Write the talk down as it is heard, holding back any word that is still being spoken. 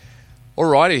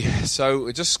Alrighty, so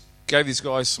we just gave these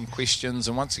guys some questions,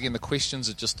 and once again, the questions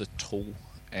are just a tool,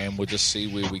 and we'll just see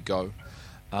where we go.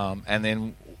 And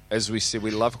then, as we said,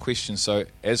 we love questions, so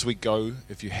as we go,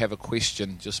 if you have a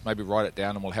question, just maybe write it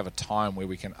down, and we'll have a time where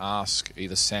we can ask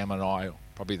either Sam and I, or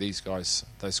probably these guys,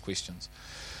 those questions.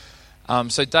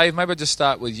 So Dave, maybe I'll just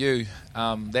start with you.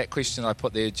 That question I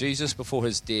put there, Jesus before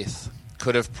his death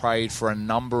could have prayed for a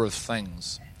number of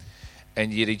things,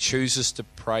 and yet he chooses to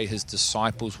pray his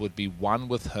disciples would be one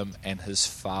with him and his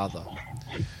Father.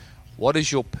 What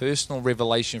is your personal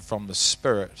revelation from the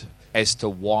Spirit as to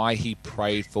why he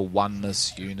prayed for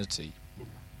oneness, unity?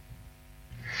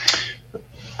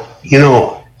 You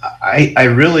know, I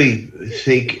really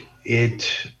think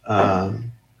it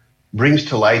brings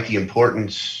to light the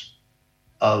importance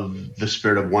of the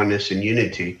spirit of oneness and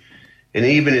unity. And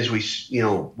even as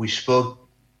we spoke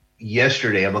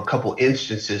yesterday of a couple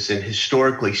instances and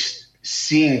historically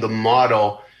seeing the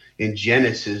model in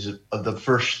Genesis of the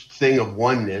first thing of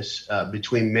oneness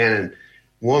between man and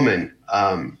woman,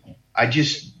 I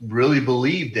just really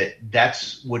believe that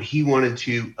that's what he wanted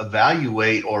to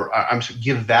evaluate or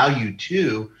give value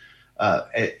to,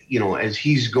 as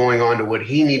he's going on to what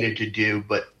he needed to do.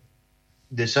 But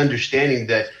this understanding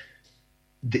that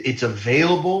it's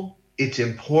available, it's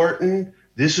important.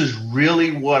 This is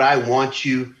really what I want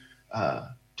you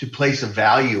to place a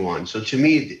value on. So to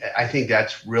me, I think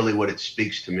that's really what it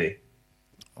speaks to me.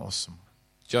 Awesome.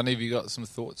 Johnny, have you got some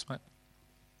thoughts,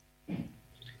 mate?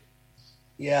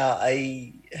 Yeah,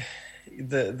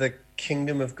 the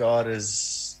kingdom of God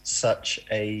is such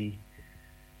a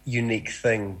unique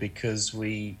thing because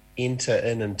we enter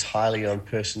in entirely on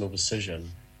personal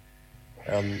decision.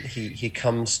 He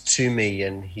comes to me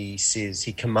and he says,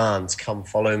 he commands, come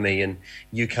follow me, and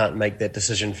you can't make that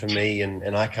decision for me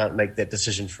and I can't make that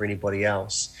decision for anybody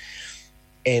else.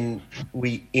 And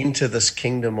we enter this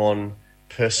kingdom on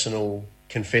personal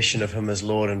confession of him as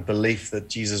Lord and belief that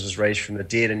Jesus was raised from the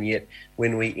dead. And yet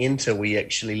when we enter, we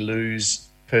actually lose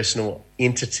personal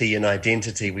entity and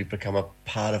identity. We become a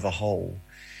part of a whole.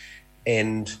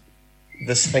 And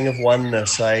this thing of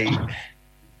oneness, I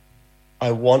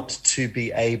want to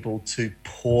be able to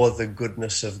pour the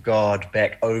goodness of God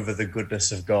back over the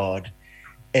goodness of God.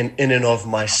 And in and of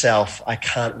myself, I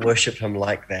can't worship him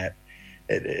like that.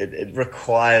 It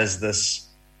requires this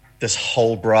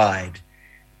whole bride.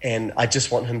 And I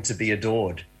just want him to be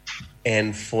adored.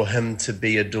 And for him to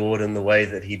be adored in the way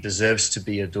that he deserves to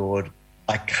be adored,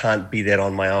 I can't be that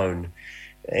on my own.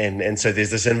 And so there's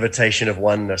this invitation of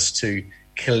oneness to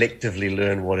collectively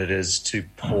learn what it is to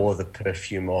pour the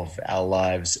perfume of our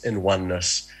lives in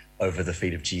oneness over the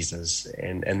feet of Jesus.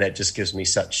 And that just gives me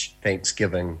such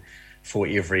thanksgiving for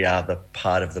every other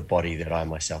part of the body that I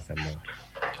myself am not.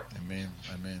 Amen.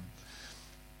 Amen.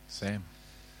 Sam?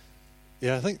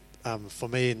 Yeah, I think for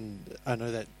me, and I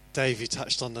know that Dave, you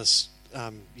touched on this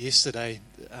yesterday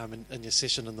in your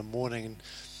session in the morning,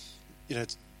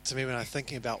 and to me, when I'm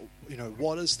thinking about,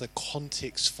 what is the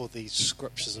context for these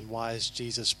scriptures and why is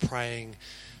Jesus praying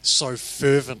so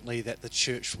fervently that the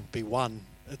church will be one?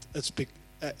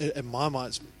 In my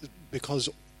mind, it's because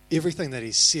everything that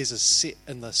he says is set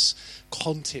in this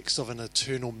context of an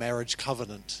eternal marriage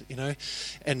covenant,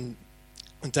 And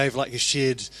Dave, like you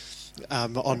shared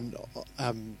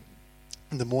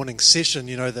in the morning session,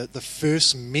 that the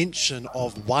first mention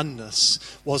of oneness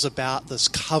was about this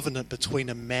covenant between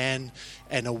a man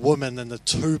and a woman and the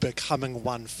two becoming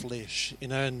one flesh,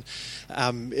 and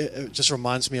it just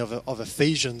reminds me of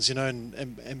Ephesians,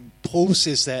 and Paul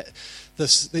says that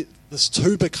this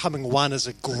two becoming one is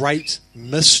a great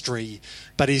mystery,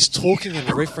 but he's talking in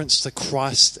reference to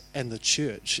Christ and the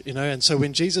church, and so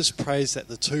when Jesus prays that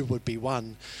the two would be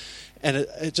one, and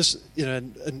it just,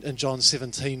 in John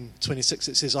 17:26,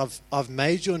 it says, I've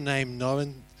made your name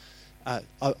known.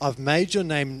 I've made your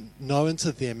name known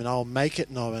to them, and I'll make it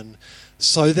known,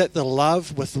 so that the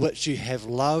love with which you have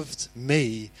loved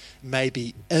me may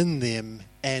be in them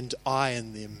and I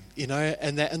in them.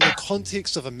 And that in the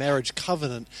context of a marriage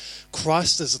covenant,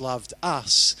 Christ has loved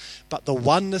us, but the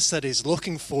oneness that he's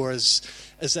looking for is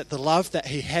that the love that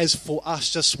he has for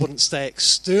us just wouldn't stay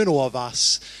external of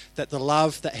us, that the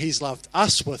love that he's loved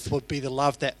us with would be the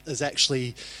love that is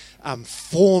actually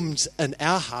formed in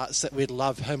our hearts, that we'd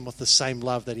love him with the same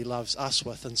love that he loves us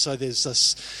with. And so there's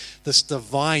this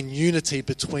divine unity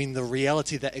between the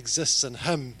reality that exists in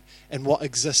him and what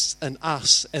exists in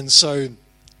us. And so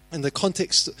in the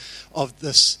context of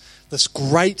this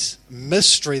great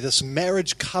mystery, this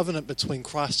marriage covenant between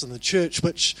Christ and the church,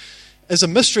 which is a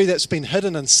mystery that's been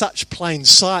hidden in such plain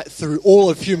sight through all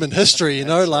of human history, you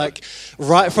know, like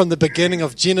right from the beginning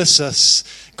of Genesis,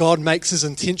 God makes his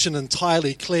intention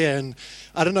entirely clear. And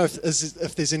I don't know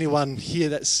if there's anyone here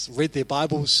that's read their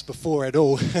Bibles before at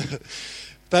all,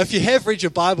 but if you have read your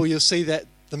Bible, you'll see that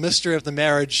the mystery of the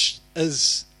marriage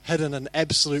is hidden in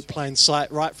absolute plain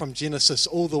sight right from Genesis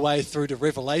all the way through to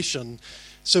Revelation.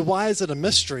 So why is it a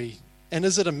mystery? And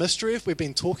is it a mystery if we've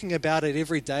been talking about it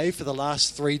every day for the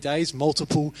last 3 days,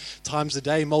 multiple times a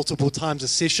day, multiple times a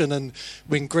session? And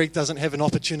when Greg doesn't have an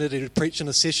opportunity to preach in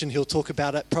a session, he'll talk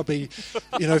about it probably,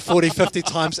 40, 50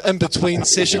 times in between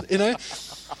sessions,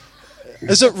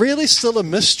 Is it really still a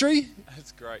mystery?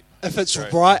 That's great. If it's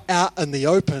right out in the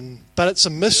open, but it's a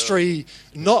mystery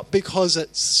not because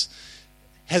it's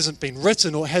hasn't been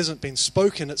written or hasn't been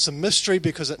spoken. It's a mystery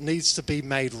because it needs to be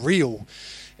made real.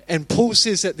 And Paul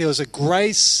says that there was a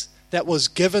grace that was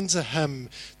given to him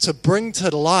to bring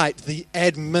to light the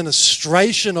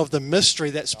administration of the mystery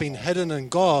that's been hidden in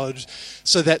God,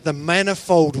 so that the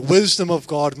manifold wisdom of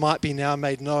God might be now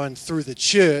made known through the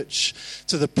church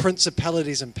to the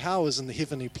principalities and powers in the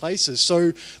heavenly places.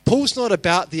 So Paul's not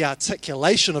about the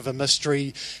articulation of a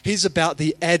mystery, he's about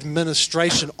the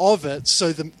administration of it.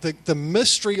 So the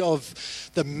mystery of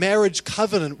the marriage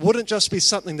covenant wouldn't just be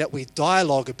something that we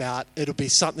dialogue about, it'll be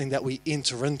something that we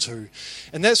enter into.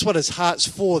 And that's what his heart's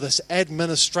for, this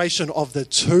administration of the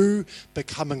two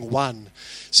becoming one.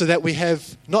 So that we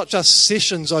have not just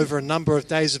sessions over a number of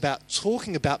days about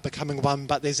talking about becoming one,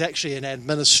 but there's actually an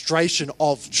administration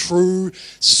of true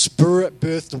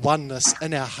spirit-birthed oneness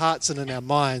in our hearts and in our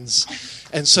minds.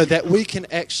 And so that we can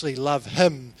actually love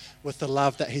him with the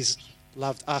love that he's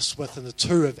loved us with, and the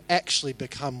two have actually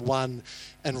become one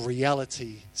in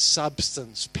reality,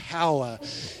 substance, power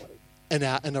in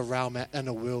our inner realm, our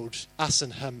inner world, us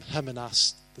and him and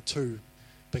us, the two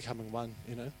becoming one,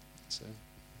 So.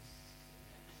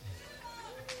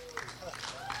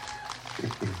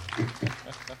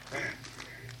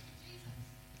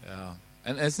 Yeah.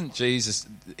 And isn't Jesus,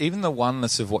 even the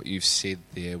oneness of what you've said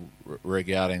there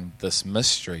regarding this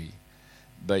mystery,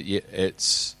 but yet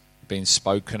it's been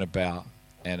spoken about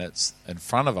and it's in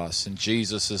front of us, and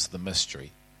Jesus is the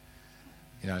mystery.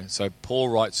 So Paul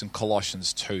writes in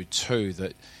Colossians 2:2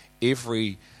 that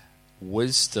every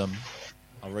wisdom,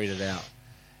 I'll read it out.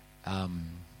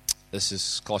 This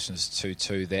is Colossians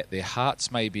 2:2, that their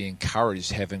hearts may be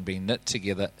encouraged, having been knit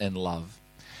together in love,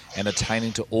 and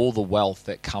attaining to all the wealth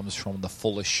that comes from the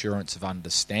full assurance of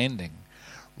understanding,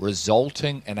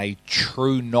 resulting in a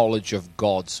true knowledge of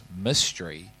God's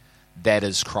mystery, that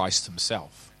is Christ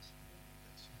himself.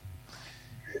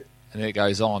 And it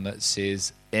goes on, it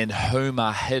says, in whom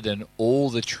are hidden all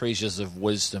the treasures of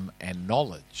wisdom and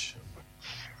knowledge.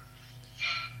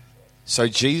 So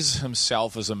Jesus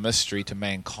himself is a mystery to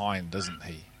mankind, isn't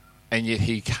he? And yet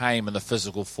he came in the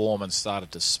physical form and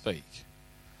started to speak.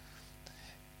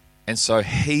 And so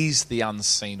he's the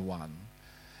unseen one.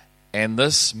 And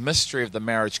this mystery of the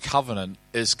marriage covenant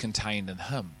is contained in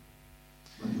him.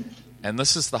 And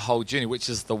this is the whole journey, which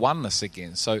is the oneness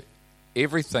again. So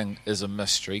everything is a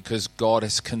mystery because God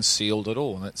has concealed it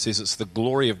all. And it says it's the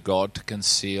glory of God to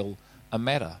conceal a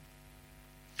matter.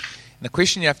 And the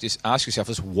question you have to ask yourself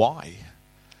is why?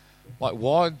 Like,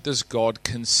 why does God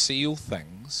conceal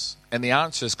things? And the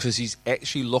answer is because he's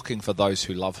actually looking for those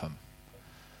who love him.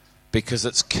 Because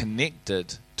it's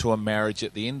connected to a marriage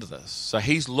at the end of this. So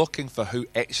he's looking for who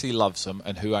actually loves him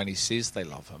and who only says they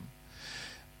love him.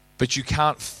 But you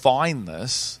can't find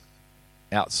this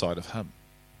outside of him.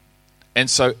 And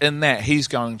so in that, he's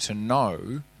going to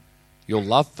know your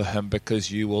love for him because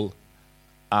you will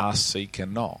ask, seek,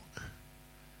 and knock.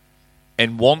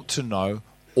 And want to know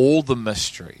all the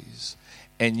mysteries.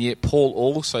 And yet Paul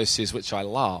also says, which I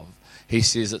love, he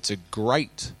says it's a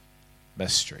great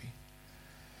mystery.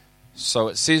 So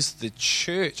it says the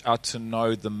church are to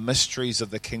know the mysteries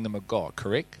of the kingdom of God,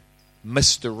 correct?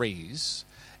 Mysteries.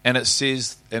 And it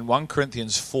says in 1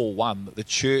 Corinthians 4:1 that the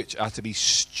church are to be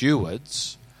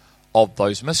stewards of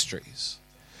those mysteries.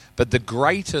 But the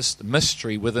greatest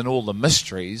mystery within all the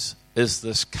mysteries is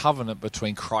this covenant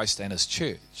between Christ and his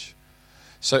church.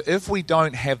 So if we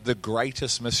don't have the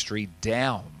greatest mystery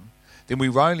down, then we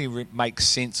only make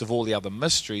sense of all the other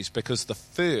mysteries, because the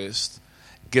first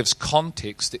gives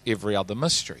context to every other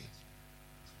mystery.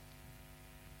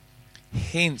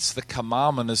 Hence, the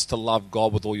commandment is to love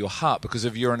God with all your heart, because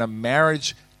if you're in a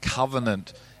marriage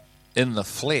covenant in the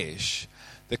flesh,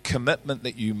 the commitment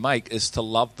that you make is to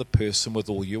love the person with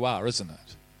all you are, isn't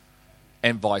it?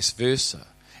 And vice versa.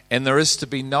 And there is to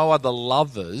be no other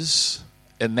lovers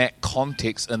in that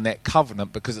context, in that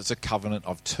covenant, because it's a covenant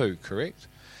of two, correct?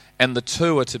 And the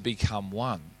two are to become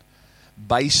one,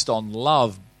 based on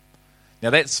love. Now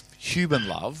that's human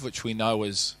love, which we know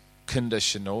is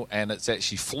conditional, and it's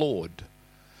actually flawed.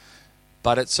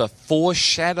 But it's a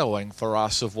foreshadowing for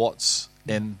us of what's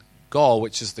in God,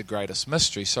 which is the greatest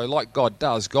mystery. So like God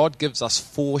does, God gives us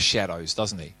foreshadows,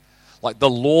 doesn't he? Like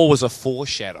the law was a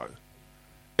foreshadow.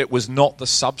 It was not the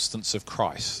substance of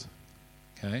Christ.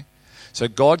 Okay? So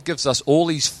God gives us all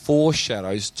these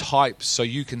foreshadows, types, so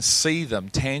you can see them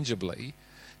tangibly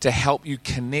to help you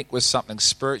connect with something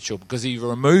spiritual. Because if he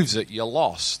removes it, you're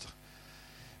lost.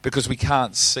 Because we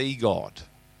can't see God.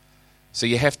 So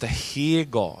you have to hear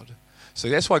God. So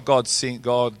that's why God sent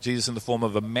Jesus in the form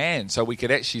of a man, so we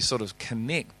could actually sort of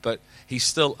connect, but he's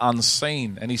still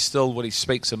unseen, and he's still what he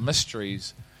speaks in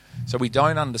mysteries. So we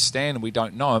don't understand and we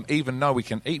don't know him, even though we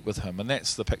can eat with him, and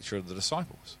that's the picture of the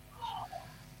disciples.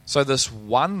 So this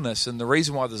oneness, and the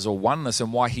reason why there's a oneness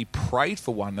and why he prayed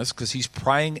for oneness, because he's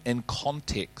praying in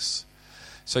context.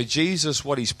 So Jesus,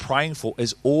 what he's praying for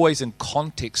is always in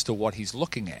context to what he's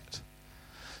looking at.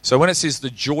 So when it says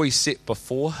the joy set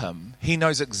before him, he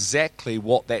knows exactly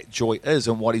what that joy is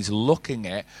and what he's looking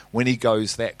at when he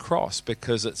goes that cross,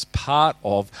 because it's part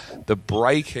of the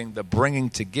breaking, the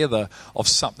bringing together of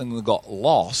something that got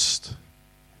lost,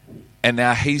 and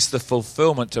now he's the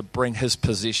fulfillment to bring his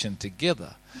possession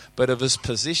together. But if his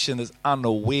possession is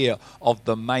unaware of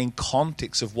the main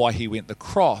context of why he went the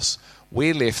cross,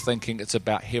 we're left thinking it's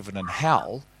about heaven and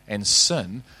hell and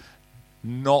sin,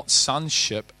 not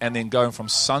sonship, and then going from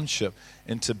sonship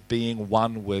into being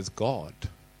one with God.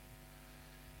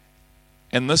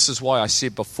 And this is why I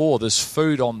said before, there's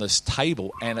food on this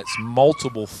table, and it's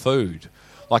multiple food.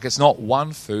 Like it's not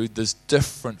one food, there's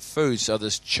different foods. So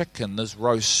there's chicken, there's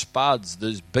roast spuds,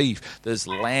 there's beef, there's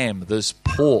lamb, there's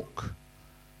pork.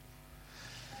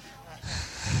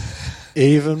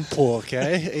 Even pork,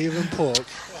 eh? Even pork.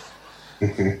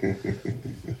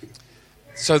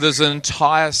 So there's an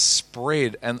entire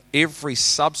spread, and every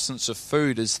substance of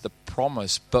food is the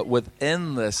promise. But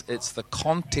within this, it's the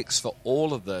context for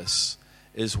all of this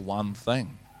is one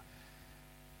thing.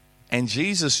 And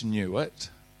Jesus knew it.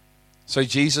 So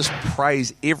Jesus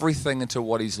prays everything into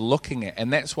what he's looking at.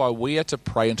 And that's why we are to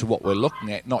pray into what we're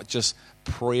looking at, not just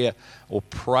prayer or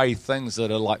pray things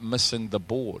that are like missing the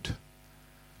board.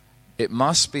 It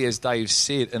must be, as Dave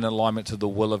said, in alignment to the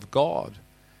will of God.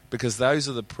 Because those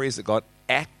are the prayers that God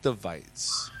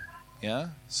activates. Yeah?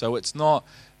 So it's not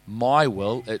my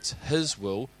will, it's his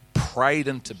will prayed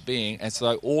into being, and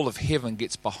so all of heaven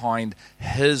gets behind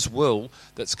his will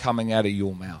that's coming out of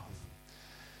your mouth.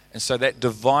 And so that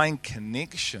divine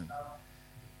connection.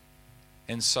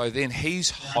 And so then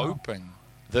he's hoping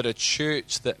that a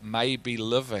church that may be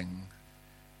living,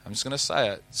 I'm just going to say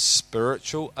it,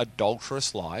 spiritual,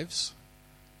 adulterous lives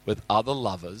with other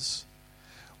lovers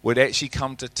would actually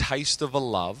come to taste of a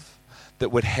love that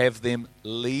would have them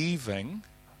leaving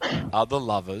other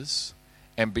lovers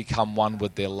and become one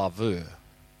with their lover.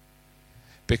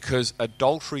 Because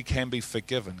adultery can be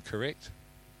forgiven, correct?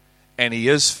 And he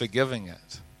is forgiving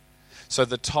it. So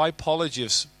the typology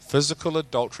of physical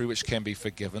adultery, which can be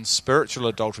forgiven, spiritual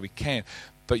adultery can,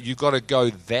 but you've got to go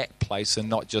that place and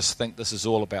not just think this is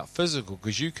all about physical,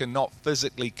 because you cannot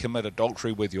physically commit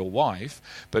adultery with your wife,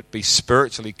 but be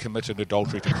spiritually committed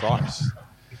adultery to Christ.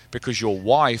 Because your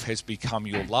wife has become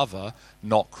your lover,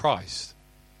 not Christ.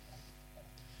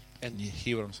 And you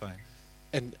hear what I'm saying?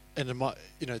 And it might,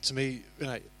 to me, when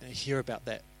I hear about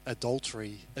that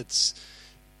adultery, it's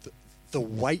the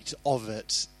weight of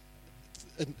it,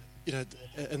 and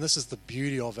and this is the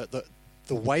beauty of it, that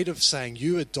the weight of saying,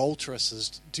 you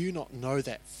adulteresses, do you not know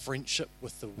that friendship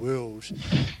with the world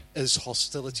is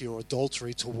hostility or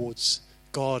adultery towards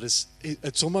God?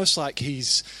 It's almost like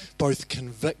he's both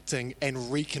convicting and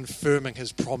reconfirming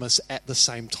his promise at the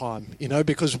same time.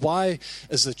 Because why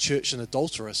is the church an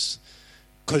adulteress?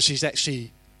 Because she's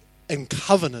actually in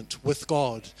covenant with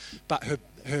God, but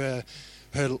her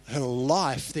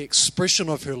life, the expression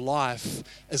of her life,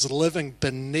 is living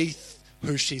beneath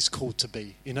who she's called to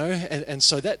be, and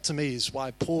so that to me is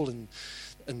why Paul in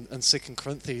 2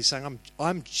 Corinthians is saying,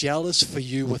 I'm jealous for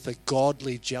you with a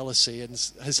godly jealousy, and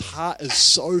his heart is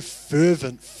so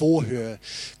fervent for her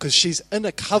because she's in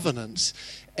a covenant,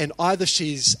 and either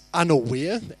she's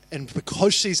unaware, and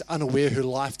because she's unaware her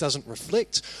life doesn't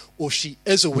reflect, or she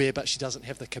is aware but she doesn't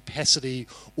have the capacity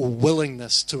or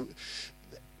willingness to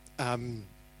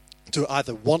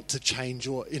either want to change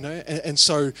or and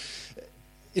so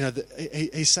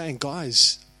he's saying,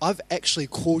 guys, I've actually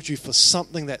called you for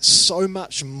something that's so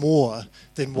much more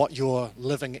than what you're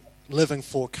living living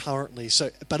for currently. So,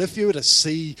 but if you were to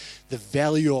see the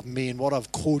value of me and what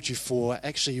I've called you for,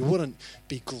 actually you wouldn't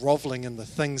be groveling in the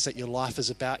things that your life is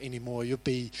about anymore. You'd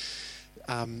be,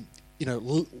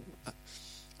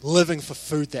 living for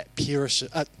food that perishes.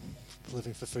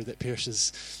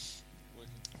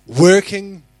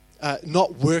 Working,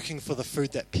 not working for the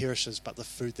food that perishes, but the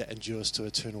food that endures to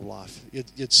eternal life.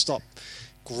 You'd stop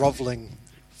groveling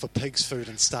for pig's food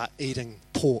and start eating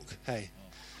pork. Hey.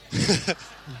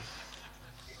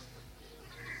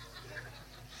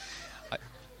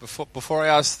 Before I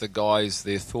ask the guys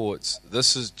their thoughts,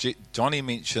 Johnny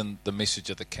mentioned the message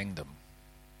of the kingdom.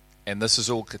 And this is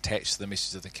all attached to the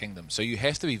message of the kingdom. So you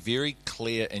have to be very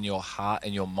clear in your heart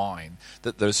and your mind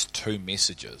that there's two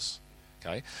messages.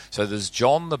 Okay? So there's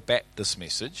John the Baptist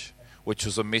message, which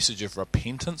was a message of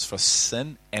repentance for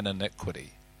sin and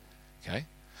iniquity. Okay?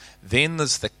 Then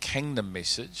there's the kingdom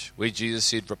message, where Jesus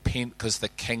said, repent because the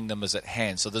kingdom is at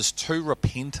hand. So there's two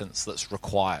repentance that's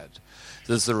required.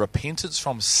 There's the repentance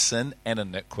from sin and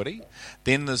iniquity.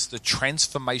 Then there's the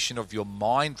transformation of your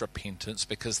mind repentance,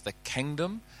 because the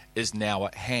kingdom is now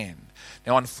at hand.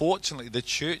 Now, unfortunately, the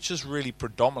church has really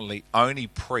predominantly only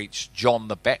preached John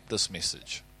the Baptist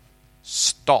message.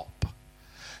 Stop.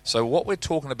 So what we're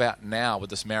talking about now with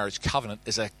this marriage covenant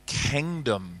is a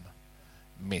kingdom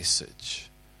message,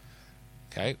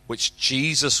 okay, which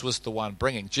Jesus was the one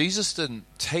bringing. Jesus didn't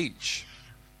teach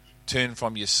turn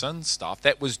from your sin stuff.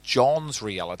 That was John's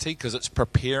reality, because it's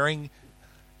preparing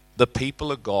the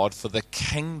people of God for the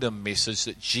kingdom message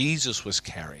that Jesus was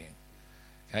carrying.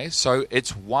 Okay, so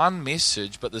it's one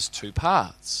message, but there's two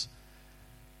parts.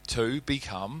 Two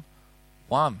become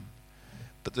one.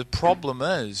 But the problem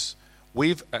is,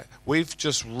 we've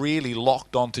just really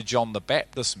locked onto John the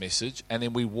Baptist message, and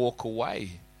then we walk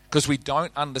away because we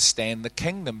don't understand the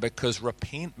kingdom. Because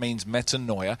repent means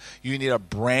metanoia. You need a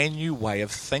brand new way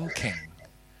of thinking,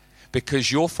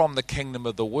 because you're from the kingdom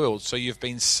of the world. So you've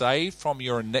been saved from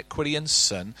your iniquity and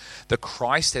sin. The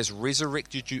Christ has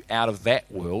resurrected you out of that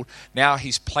world. Now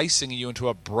he's placing you into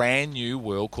a brand new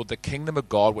world called the kingdom of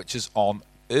God, which is on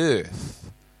earth.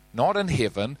 Not in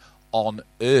heaven, on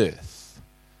earth.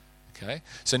 Okay?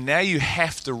 So now you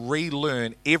have to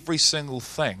relearn every single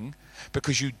thing,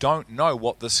 because you don't know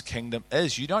what this kingdom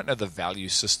is. You don't know the value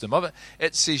system of it.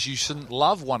 It says you shouldn't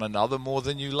love one another more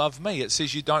than you love me. It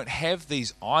says you don't have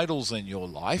these idols in your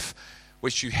life,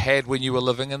 which you had when you were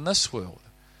living in this world.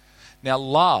 Now,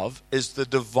 love is the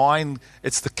divine,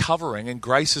 it's the covering, and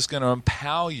grace is going to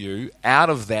empower you out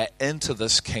of that into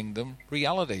this kingdom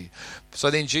reality. So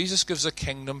then Jesus gives a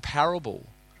kingdom parable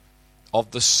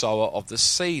of the sower of the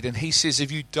seed. And he says,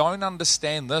 if you don't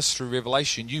understand this through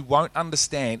Revelation, you won't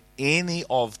understand any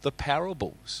of the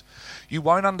parables. You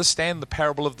won't understand the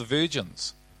parable of the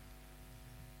virgins.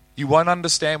 You won't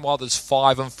understand why there's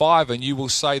 5 and 5, and you will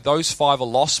say those 5 are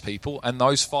lost people, and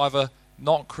those 5 are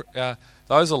not,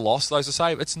 those are lost, those are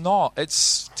saved. It's not.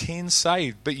 It's 10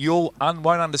 saved, but you won't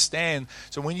understand.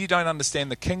 So when you don't understand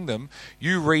the kingdom,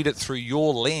 you read it through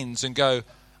your lens and go,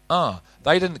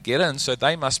 they didn't get in, so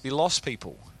they must be lost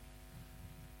people.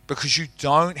 Because you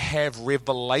don't have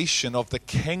revelation of the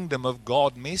kingdom of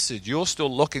God message. You're still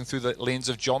looking through the lens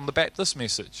of John the Baptist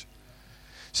message.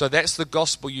 So that's the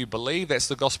gospel you believe, that's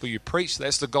the gospel you preach,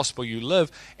 that's the gospel you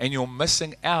live, and you're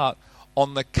missing out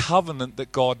on the covenant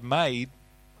that God made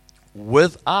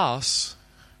with us,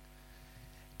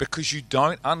 because you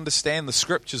don't understand the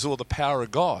scriptures or the power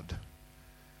of God,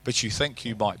 but you think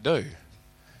you might do.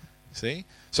 See?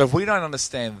 So if we don't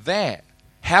understand that,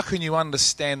 how can you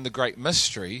understand the great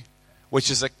mystery,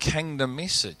 which is a kingdom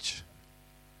message?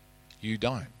 You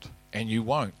don't, and you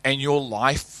won't. And your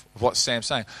life, what Sam's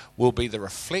saying, will be the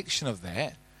reflection of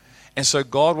that. And so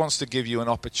God wants to give you an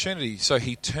opportunity. So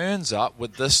he turns up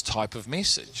with this type of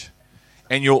message.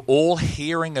 And you're all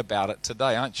hearing about it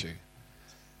today, aren't you?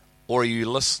 Or are you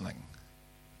listening?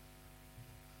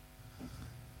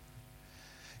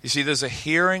 You see, there's a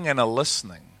hearing and a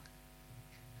listening.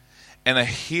 And a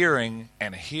hearing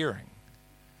and a hearing.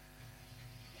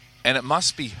 And it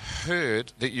must be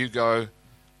heard that you go,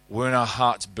 weren't our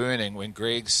hearts burning when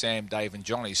Greg, Sam, Dave and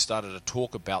Johnny started to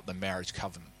talk about the marriage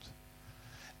covenant?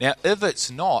 Now, if it's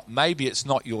not, maybe it's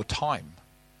not your time.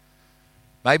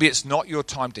 Maybe it's not your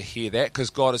time to hear that,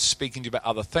 because God is speaking to you about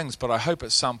other things, but I hope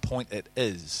at some point it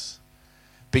is.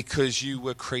 Because you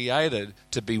were created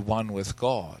to be one with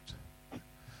God.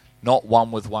 Not one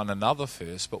with one another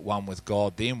first, but one with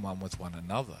God, then one with one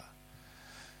another.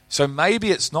 So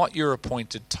maybe it's not your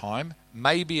appointed time.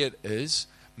 Maybe it is.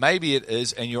 Maybe it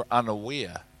is, and you're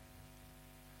unaware.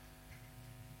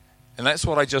 And that's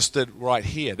what I just did right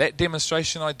here. That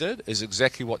demonstration I did is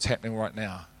exactly what's happening right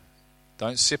now.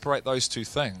 Don't separate those two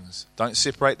things. Don't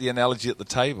separate the analogy at the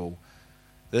table.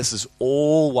 This is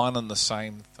all one and the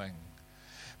same thing.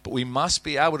 But we must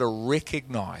be able to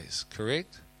recognize,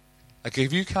 correct? Like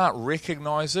if you can't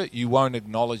recognize it, you won't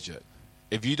acknowledge it.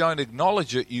 If you don't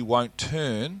acknowledge it, you won't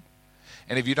turn.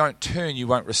 And if you don't turn, you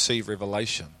won't receive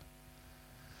revelation.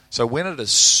 So when it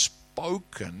is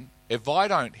spoken, if I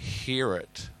don't hear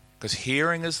it, because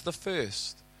hearing is the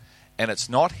first, and it's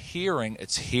not hearing,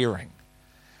 it's hearing,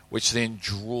 which then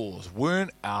draws.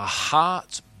 Weren't our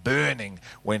hearts burning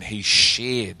when he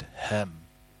shared him?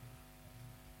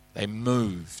 They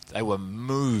moved. They were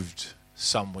moved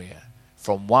somewhere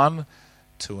from one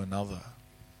to another.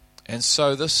 And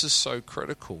so this is so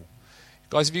critical.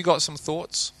 Guys, have you got some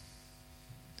thoughts?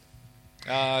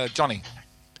 Johnny.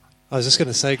 I was just going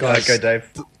to say, guys, go,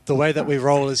 Dave. The way that we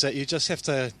roll is that you just have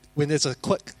to, when there's a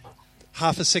quick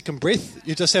half a second breath,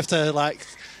 you just have to like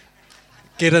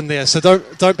get in there. So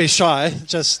don't be shy.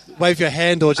 Just wave your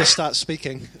hand or just start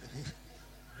speaking.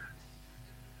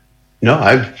 No,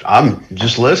 I'm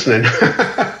just listening.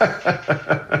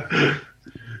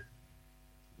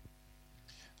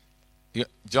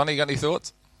 Johnny, you got any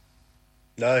thoughts?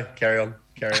 No, carry on.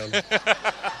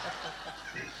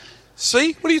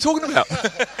 See? What are you talking about?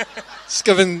 Just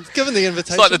given the invitation.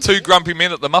 It's like the two grumpy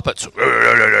men at the Muppets.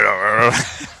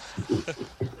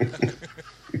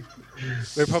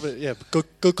 We're probably,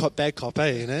 good cop, bad cop,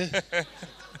 you know?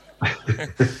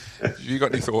 Have you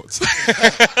got any thoughts?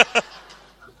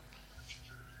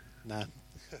 Nah.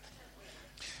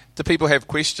 Do people have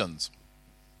questions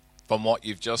from what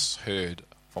you've just heard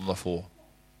from the four?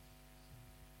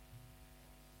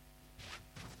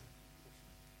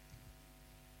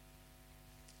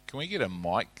 Can we get a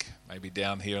mic maybe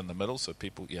down here in the middle so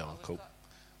people... Yeah, cool.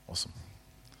 Awesome.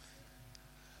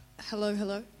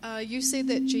 Hello. You said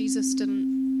that Jesus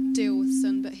didn't deal with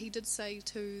sin, but he did say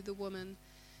to the woman...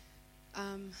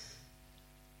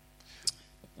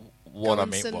 what I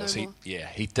meant was he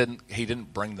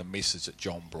didn't bring the message that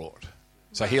John brought.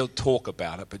 So he'll talk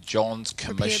about it, but John's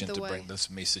commissioned to bring this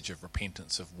message of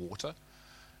repentance of water.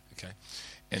 Okay.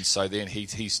 And so then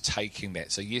he's taking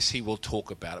that. So yes, he will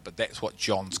talk about it, but that's what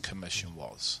John's commission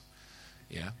was.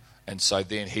 Yeah. And so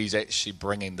then he's actually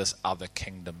bringing this other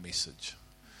kingdom message.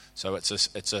 So it's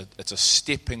a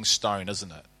stepping stone,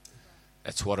 isn't it?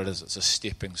 That's what it is. It's a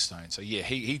stepping stone. So yeah,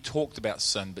 he talked about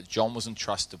sin, but John was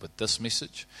entrusted with this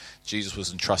message. Jesus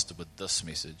was entrusted with this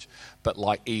message. But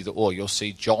like either or, you'll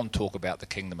see John talk about the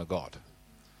kingdom of God.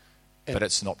 But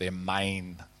it's not their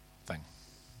main thing.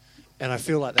 And I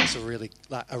feel like that's a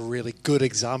really good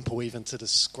example even to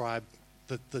describe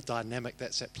the dynamic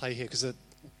that's at play here, because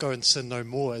go and sin no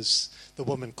more is the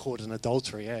woman caught in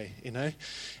adultery, you know?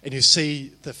 And you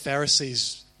see the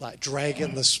Pharisees like drag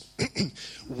in this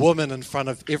woman in front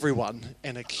of everyone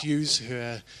and accuse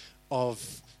her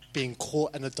of being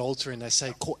caught in adultery, and they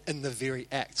say caught in the very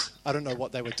act. I don't know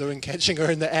what they were doing catching her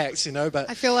in the act, you know, but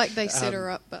I feel like they set her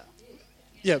up, but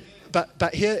yeah,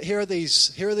 but here are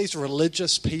these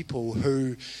religious people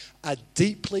who are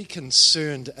deeply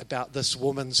concerned about this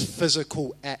woman's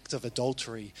physical act of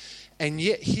adultery. And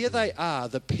yet here they are,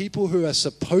 the people who are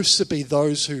supposed to be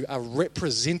those who are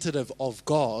representative of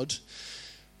God,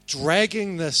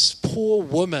 dragging this poor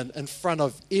woman in front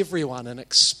of everyone and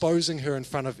exposing her in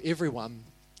front of everyone.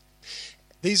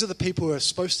 These are the people who are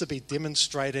supposed to be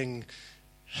demonstrating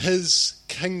his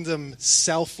kingdom,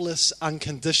 selfless,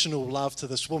 unconditional love to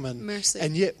this woman. Mercy.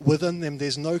 And yet within them,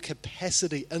 there's no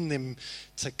capacity in them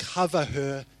to cover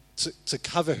her, to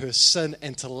cover her sin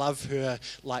and to love her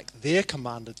like they're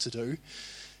commanded to do.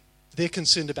 They're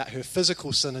concerned about her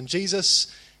physical sin. And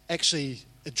Jesus actually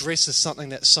addresses something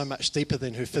that's so much deeper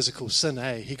than her physical sin.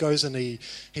 He goes and he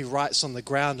writes on the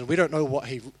ground, and we don't know what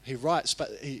he writes, but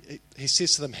he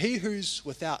says to them, "He who's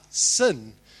without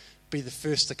sin be the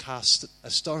first to cast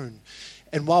a stone."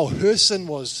 And while her sin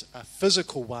was a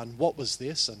physical one, what was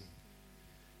their sin?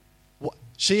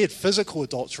 She had physical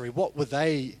adultery. What were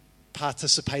they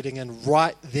participating in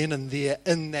right then and there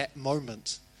in that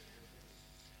moment?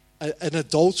 An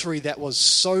adultery that was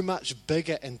so much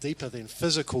bigger and deeper than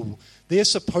physical. They're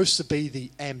supposed to be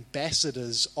the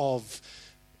ambassadors of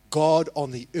God on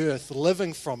the earth,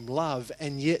 living from love,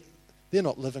 and yet they're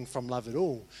not living from love at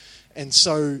all. And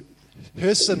so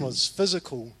her sin was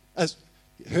physical.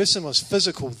 Their sin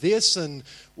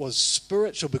was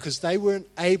spiritual, because they weren't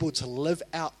able to live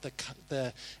out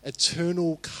the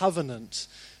eternal covenant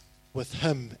with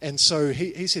him. And so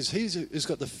he says, who's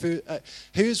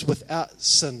without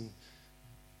sin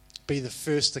be the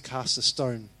first to cast a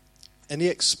stone. And he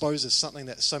exposes something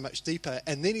that's so much deeper.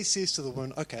 And then he says to the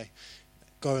woman, okay,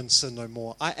 go and sin no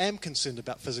more. I am concerned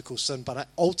about physical sin, but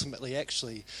ultimately,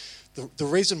 actually, the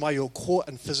reason why you're caught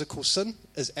in physical sin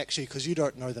is actually because you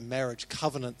don't know the marriage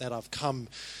covenant that I've come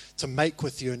to make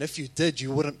with you. And if you did,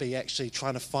 you wouldn't be actually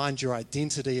trying to find your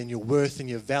identity and your worth and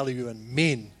your value in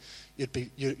men.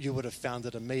 You would have found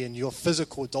it in me. And your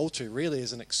physical adultery really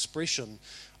is an expression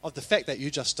of the fact that you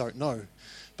just don't know.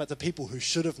 But the people who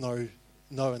should have know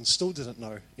and still didn't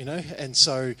know, And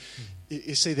so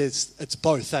you see, it's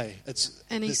both, eh?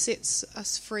 And he sets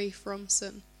us free from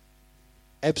sin.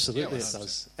 Absolutely, it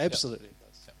does. Absolutely, it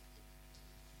does.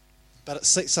 But it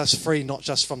sets us free not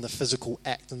just from the physical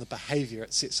act and the behaviour.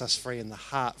 It sets us free in the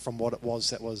heart from what it was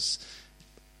that was,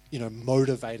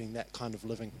 motivating that kind of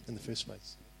living in the first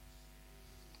place.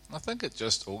 I think it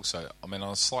just also, on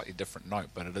a slightly different note,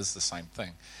 but it is the same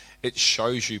thing. It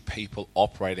shows you people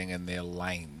operating in their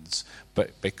lanes,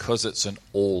 but because it's an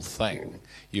all thing,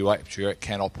 you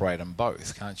can operate in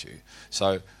both, can't you?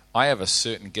 So I have a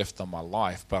certain gift in my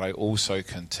life, but I also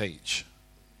can teach.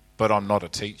 But I'm not a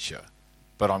teacher,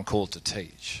 but I'm called to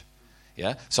teach.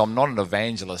 Yeah? So I'm not an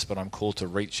evangelist, but I'm called to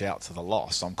reach out to the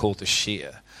lost. I'm called to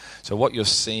share. So what you're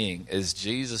seeing is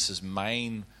Jesus'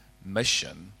 main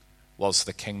mission was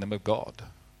the kingdom of God.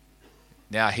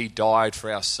 Now, he died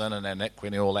for our sin and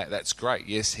iniquity and all that. That's great.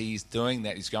 Yes, he's doing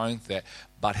that. He's going through that.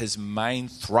 But his main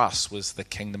thrust was the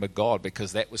kingdom of God,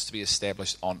 because that was to be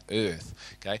established on earth.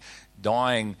 Okay,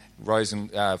 dying, rising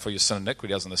for your sin and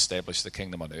iniquity doesn't establish the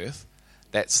kingdom on earth.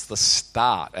 That's the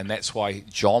start. And that's why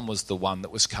John was the one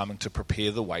that was coming to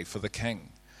prepare the way for the king.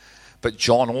 But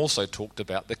John also talked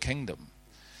about the kingdom.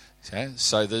 Okay?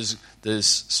 So there's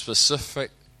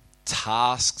specific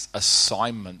tasks,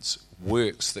 assignments,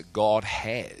 works that God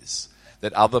has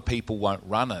that other people won't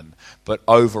run in, but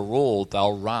overall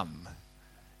they'll run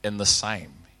in the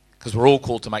same, because we're all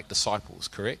called to make disciples,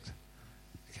 correct?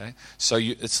 Okay, so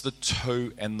it's the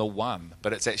two and the one,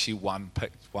 but it's actually one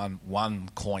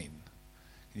coin.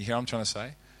 Can you hear what I'm trying to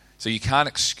say? So you can't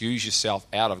excuse yourself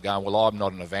out of going, well, I'm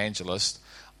not an evangelist,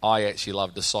 I actually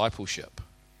love discipleship.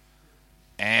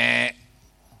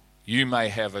 You may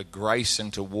have a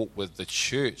gracing to walk with the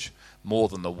church more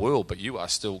than the world, but you are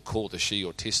still called to share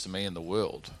your testimony in the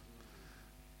world.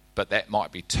 But that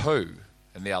might be two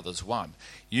and the other's one.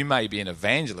 You may be an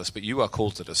evangelist, but you are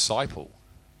called to disciple.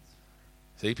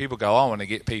 See, people go, I want to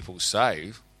get people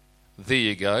saved. There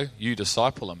you go, you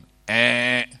disciple them.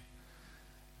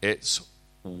 It's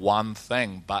one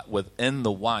thing, but within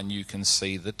the one you can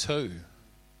see the two.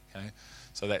 Okay,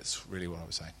 so that's really what I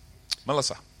was saying.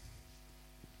 Melissa.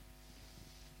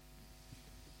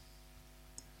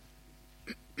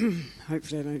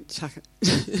 Hopefully I don't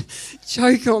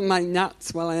choke on my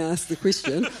nuts while I ask the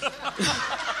question.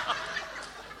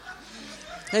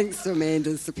 Thanks to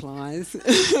Amanda's supplies.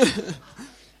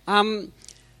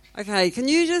 Okay, can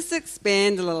you just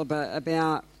expand a little bit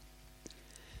about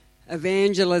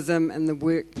evangelism in the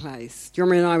workplace?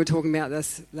 Jeremy and I were talking about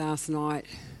this last night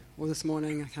or this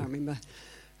morning, I can't remember.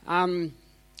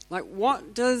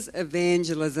 What does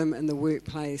evangelism in the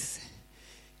workplace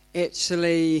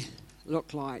actually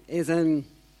look like? As in,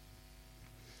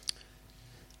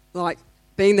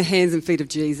 being the hands and feet of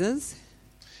Jesus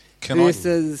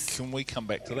versus... Can we come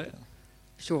back to that?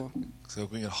 Sure. So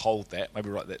we can hold that, maybe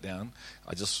write that down.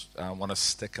 I just want to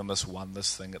stick on this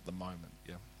oneness thing at the moment.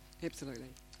 Yeah. Absolutely.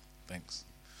 Thanks.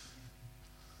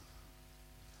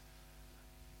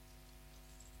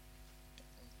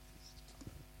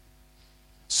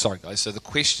 Sorry, guys. So the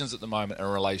questions at the moment in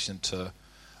relation to,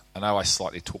 I know I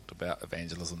slightly talked about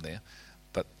evangelism there,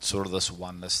 but sort of this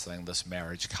oneness thing, this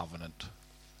marriage covenant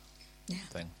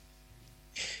thing.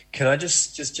 Can I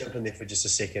just jump in there for just a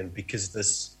second? Because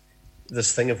this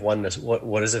thing of oneness,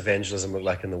 what does evangelism look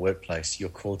like in the workplace? You're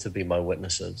called to be my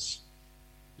witnesses.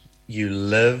 You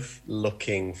live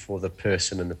looking for the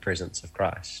person in the presence of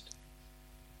Christ.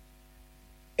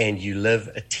 And you live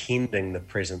attending the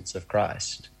presence of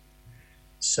Christ.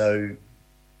 So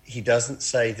he doesn't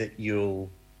say that you'll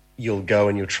go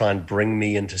and you'll try and bring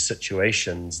me into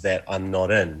situations that I'm not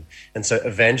in. And so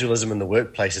evangelism in the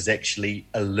workplace is actually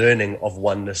a learning of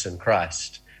oneness in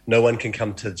Christ. No one can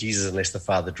come to Jesus unless the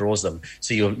Father draws them.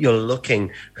 So you're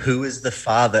looking, who is the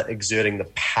Father exerting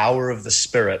the power of the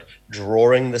Spirit,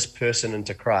 drawing this person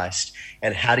into Christ,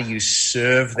 and how do you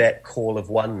serve that call of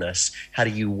oneness? How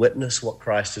do you witness what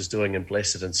Christ is doing and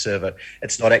bless it and serve it?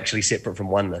 It's not actually separate from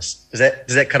oneness. Does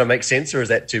that kind of make sense, or is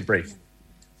that too brief?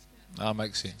 No, it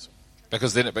makes sense.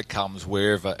 Because then it becomes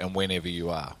wherever and whenever you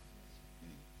are.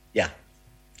 Yeah.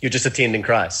 You're just attending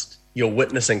Christ. You're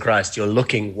witnessing Christ. You're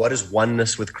looking, what does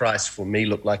oneness with Christ for me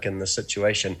look like in this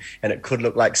situation? And it could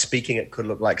look like speaking. It could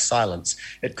look like silence.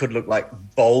 It could look like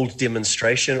bold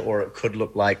demonstration, or it could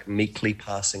look like meekly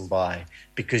passing by,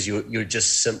 because you're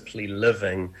just simply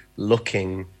living,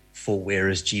 looking for, where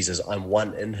is Jesus? I'm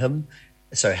one in him.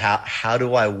 So how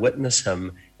do I witness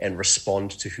him and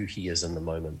respond to who he is in the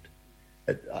moment?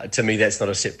 To me, that's not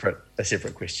a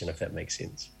separate question, if that makes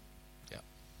sense. Yeah.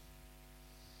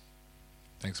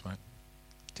 Thanks, mate.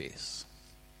 Yes.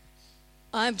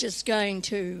 I'm just going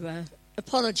to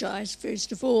apologise,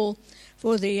 first of all,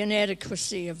 for the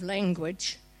inadequacy of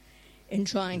language in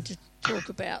trying to talk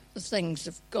about the things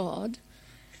of God.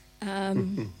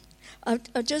 I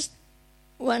just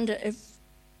wonder if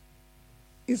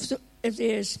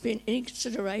there's been any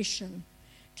consideration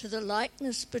to the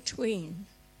likeness between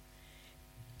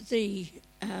the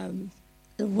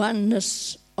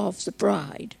oneness of the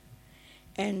bride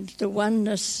and the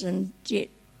oneness and yet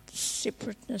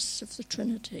separateness of the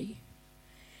Trinity,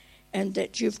 and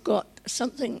that you've got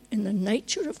something in the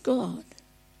nature of God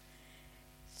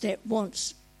that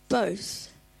wants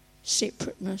both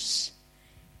separateness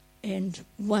and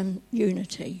one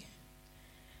unity,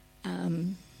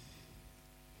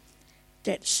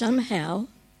 that somehow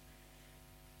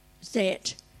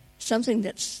that something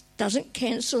that doesn't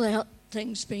cancel out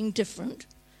things being different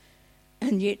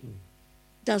and yet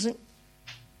doesn't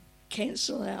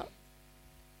cancel out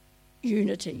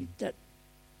unity, that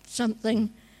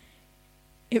something,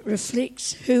 it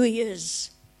reflects who he is.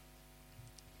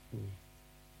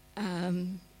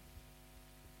 I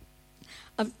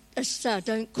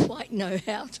don't quite know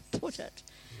how to put it,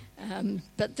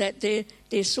 but that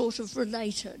they're sort of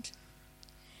related,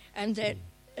 and that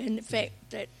in fact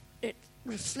that it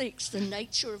reflects the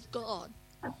nature of God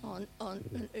on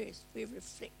earth. We're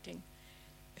reflecting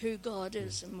who God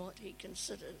is and what he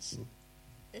considers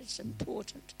is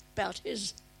important about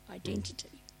his identity.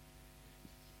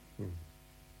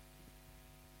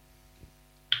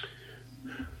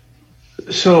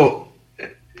 So,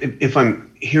 if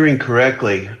I'm hearing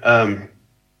correctly,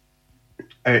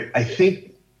 I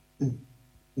think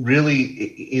really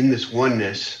in this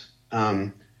oneness,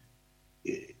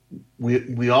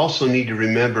 we also need to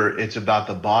remember it's about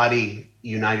the body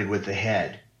united with the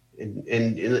head.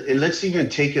 And let's even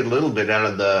take it a little bit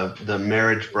out of the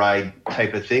marriage bride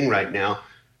type of thing right now.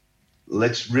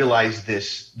 Let's realize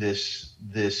this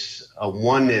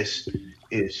oneness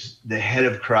is the head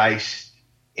of Christ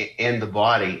and the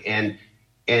body. And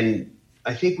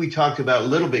I think we talked about a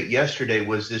little bit yesterday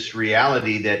was this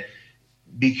reality that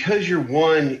because you're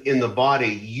one in the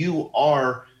body, you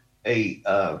are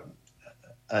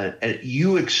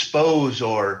you expose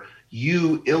or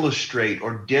you illustrate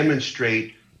or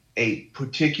demonstrate a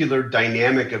particular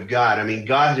dynamic of God. I mean,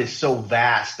 God is so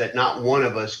vast that not one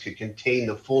of us could contain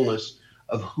the fullness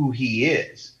of who he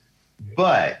is.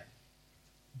 But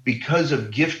because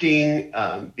of gifting,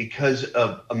 because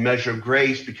of a measure of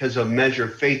grace, because of a measure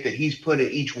of faith that he's put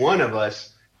in each one of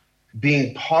us,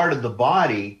 being part of the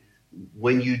body,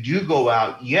 when you do go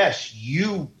out, yes,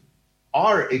 you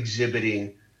are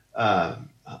exhibiting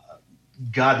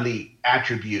godly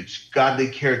attributes, godly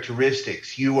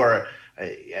characteristics. You are,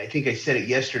 I think I said it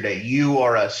yesterday, you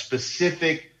are a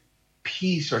specific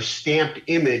piece or stamped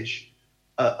image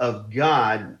of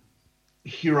God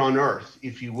here on earth,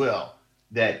 if you will,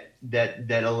 that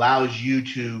allows you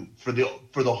to for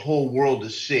the whole world to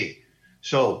see.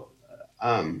 So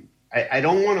I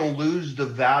don't want to lose the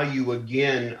value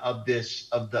again of this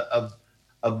of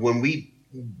when we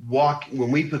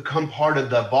become part of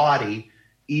the body.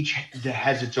 Each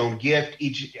has its own gift.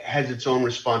 Each has its own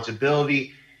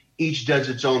responsibility. Each does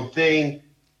its own thing.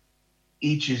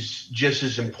 Each is just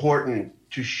as important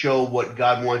to show what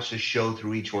God wants to show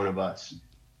through each one of us.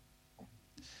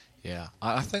 Yeah,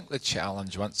 I think the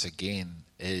challenge once again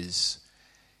is,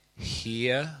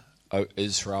 hear, O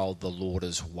Israel, the Lord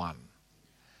is one.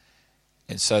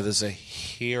 And so there's a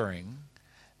hearing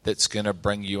that's going to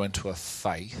bring you into a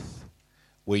faith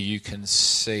where you can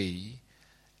see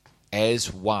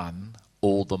as one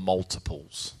all the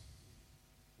multiples.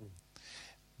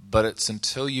 But it's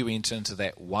until you enter into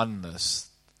that oneness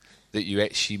that you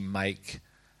actually make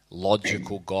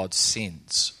logical God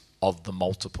sense of the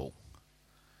multiple.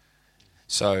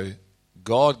 So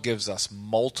God gives us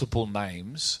multiple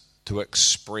names to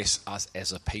express us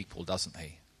as a people, doesn't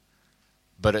he?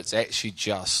 But it's actually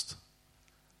just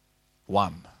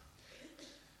one.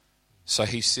 So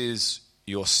he says,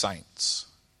 your saints.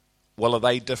 Well, are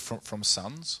they different from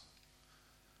sons?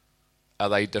 Are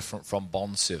they different from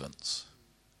bondservants?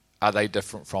 Are they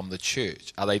different from the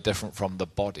church? Are they different from the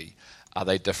body? Are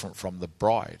they different from the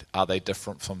bride? Are they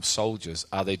different from soldiers?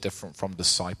 Are they different from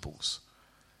disciples?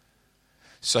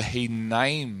 So he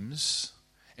names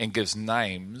and gives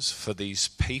names for these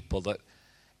people that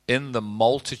in the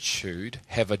multitude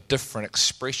have a different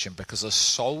expression, because a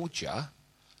soldier,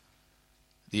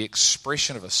 the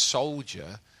expression of a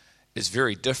soldier is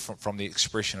very different from the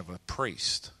expression of a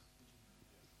priest,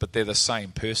 but they're the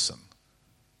same person.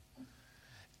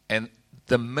 And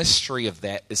the mystery of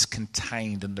that is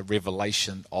contained in the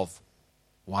revelation of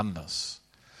oneness.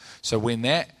 So when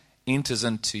that enters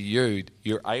into you,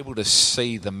 you're able to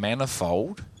see the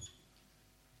manifold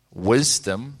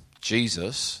wisdom,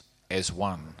 Jesus, as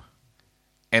one.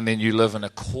 And then you live in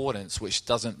accordance, which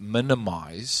doesn't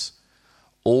minimize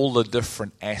all the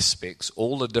different aspects,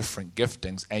 all the different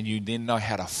giftings, and you then know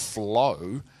how to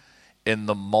flow in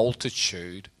the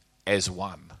multitude as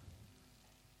one.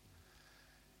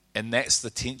 And that's the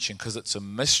tension, because it's a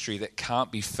mystery that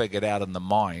can't be figured out in the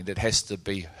mind. It has to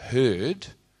be heard,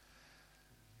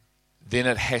 then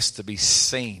it has to be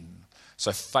seen.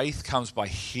 So faith comes by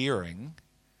hearing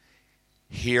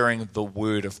the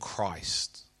word of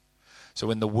Christ. So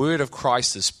when the word of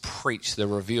Christ is preached, the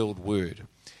revealed word,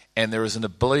 and there is an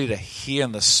ability to hear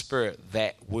in the Spirit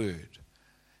that word,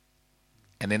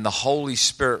 and then the Holy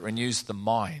Spirit renews the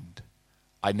mind,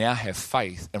 I now have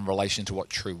faith in relation to what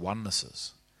true oneness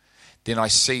is. Then I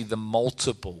see the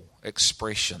multiple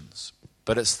expressions,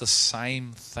 but it's the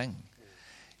same thing.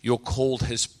 You're called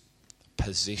his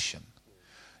possession.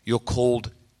 You're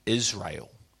called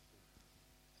Israel,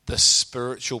 the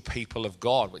spiritual people of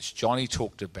God, which Johnny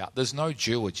talked about. There's no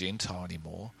Jew or Gentile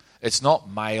anymore. It's not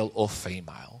male or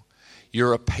female.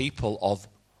 You're a people of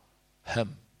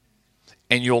him.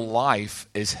 And your life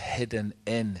is hidden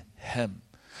in him.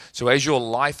 So as your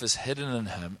life is hidden in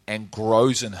him and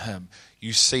grows in him,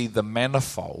 you see the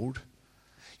manifold,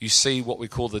 you see what we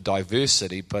call the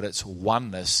diversity, but it's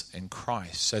oneness in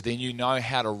Christ. So then you know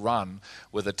how to run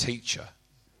with a teacher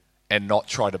and not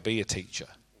try to be a teacher,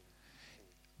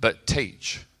 but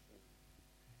teach.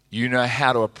 You know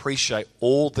how to appreciate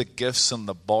all the gifts in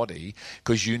the body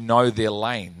because you know their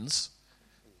lanes,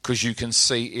 because you can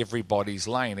see everybody's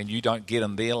lane, and you don't get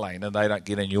in their lane and they don't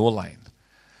get in your lane.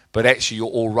 But actually you're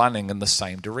all running in the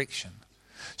same direction.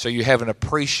 So you have an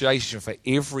appreciation for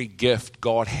every gift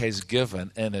God has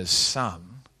given in his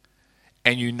Son,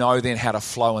 and you know then how to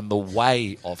flow in the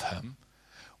way of him,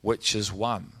 which is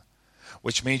one.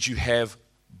 Which means you have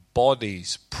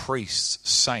bodies, priests,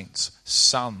 saints,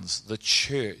 sons, the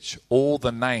church, all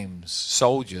the names,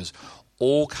 soldiers,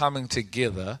 all coming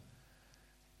together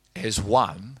as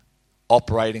one,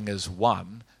 operating as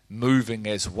one, moving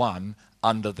as one,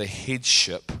 under the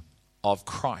headship of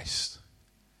Christ,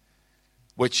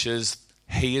 which is,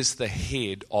 he is the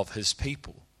head of his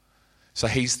people. So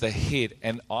he's the head,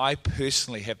 and I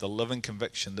personally have the living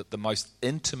conviction that the most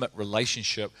intimate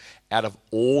relationship out of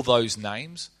all those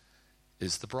names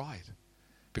is the bride,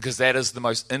 because that is the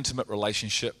most intimate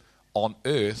relationship on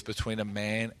earth between a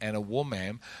man and a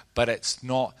woman, but it's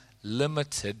not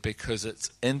limited because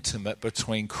it's intimate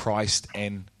between Christ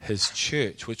and his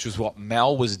church, which is what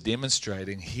Mel was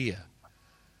demonstrating here,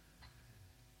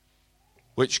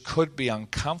 which could be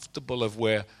uncomfortable if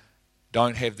we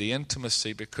don't have the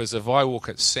intimacy, because if I walk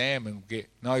at Sam and get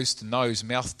nose to nose,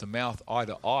 mouth to mouth, eye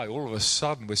to eye, all of a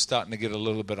sudden we're starting to get a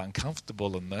little bit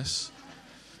uncomfortable in this.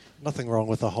 Nothing wrong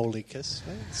with a holy kiss,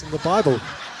 mate. It's in the Bible.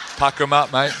 Puck them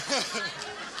up, mate.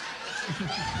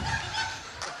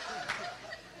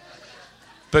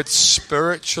 But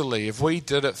spiritually, if we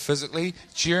did it physically,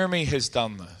 Jeremy has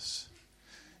done this.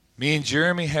 Me and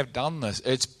Jeremy have done this.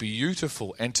 It's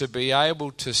beautiful. And to be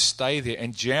able to stay there.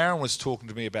 And Jaron was talking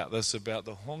to me about this, about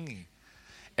the hongi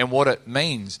and what it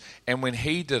means. And when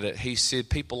he did it, he said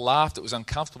people laughed. It was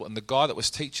uncomfortable. And the guy that was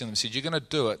teaching them said, you're going to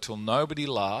do it till nobody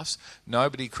laughs,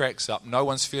 nobody cracks up, no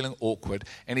one's feeling awkward.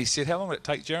 And he said, how long would it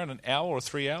take, Jaron? An hour or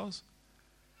 3 hours?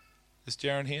 Is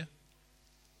Jaron here?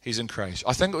 He's in Croatia.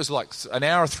 I think it was like an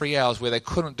hour or 3 hours where they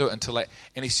couldn't do it until that.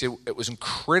 And he said it was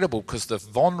incredible because the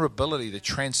vulnerability, the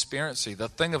transparency, the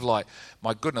thing of like,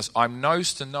 my goodness, I'm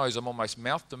nose to nose, I'm almost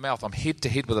mouth to mouth, I'm head to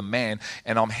head with a man,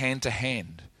 and I'm hand to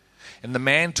hand. And the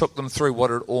man took them through what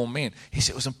it all meant. He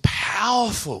said it was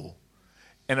powerful,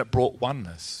 and it brought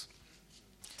oneness.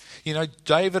 You know,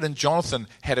 David and Jonathan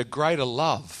had a greater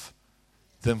love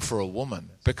than for a woman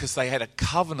because they had a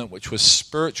covenant which was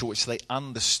spiritual, which they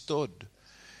understood.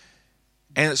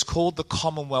 And it's called the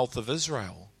Commonwealth of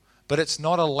Israel. But it's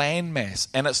not a landmass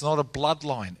and it's not a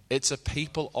bloodline. It's a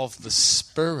people of the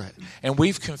Spirit. And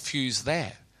we've confused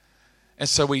that. And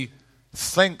so we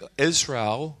think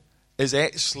Israel is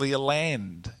actually a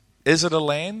land. Is it a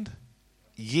land?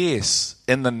 Yes,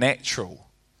 in the natural.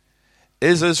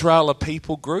 Is Israel a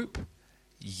people group?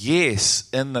 Yes,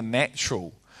 in the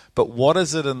natural. But what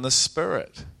is it in the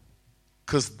spirit?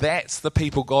 Because that's the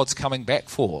people God's coming back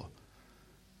for.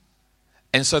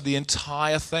 And so the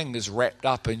entire thing is wrapped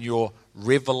up in your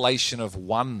revelation of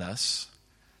oneness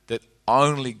that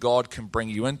only God can bring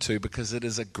you into, because it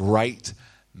is a great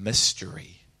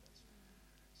mystery.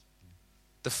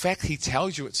 The fact he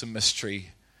tells you it's a mystery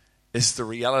is the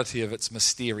reality of it's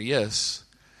mysterious,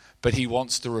 but he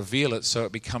wants to reveal it so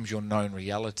it becomes your known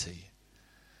reality.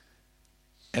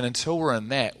 And until we're in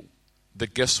that, the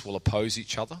gifts will oppose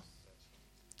each other.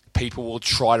 People will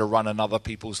try to run in other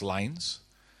people's lanes.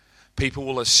 People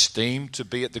will esteem to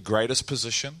be at the greatest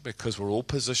position, because we're all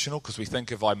positional, because we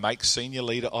think if I make senior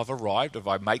leader, I've arrived. If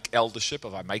I make eldership,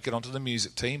 if I make it onto the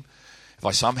music team, if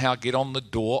I somehow get on the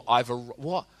door,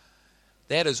 what?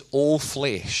 That is all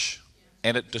flesh,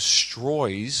 and it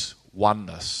destroys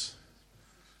oneness.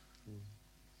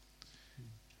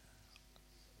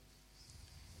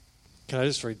 Can I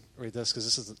just read this, because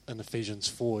this is in Ephesians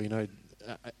 4,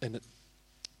 and it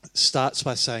starts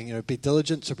by saying, be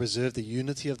diligent to preserve the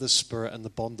unity of the Spirit and the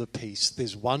bond of peace.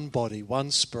 There's one body, one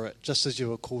Spirit, just as you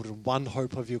were called in one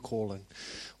hope of your calling.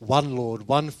 One Lord,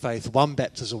 one faith, one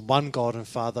baptism, one God and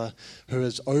Father, who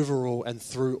is over all and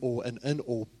through all and in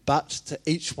all. But to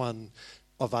each one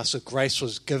of us a grace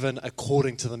was given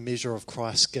according to the measure of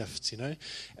Christ's gift,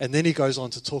 And then he goes on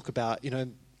to talk about,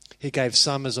 he gave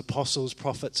some as apostles,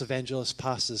 prophets, evangelists,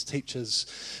 pastors, teachers,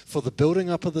 for the building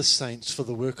up of the saints, for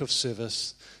the work of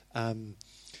service,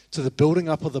 to the building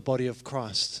up of the body of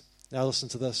Christ. Now listen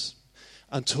to this.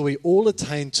 Until we all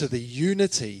attain to the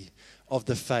unity of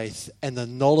the faith and the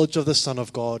knowledge of the Son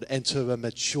of God, and to a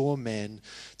mature man,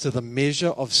 to the measure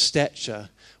of stature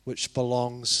which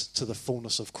belongs to the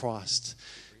fullness of Christ.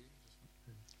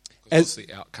 What's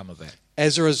the outcome of that?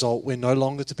 As a result, we're no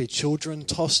longer to be children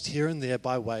tossed here and there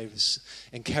by waves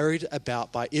and carried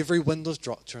about by every wind of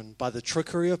doctrine, by the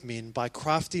trickery of men, by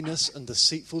craftiness and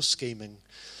deceitful scheming.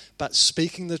 But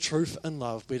speaking the truth in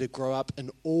love, we're to grow up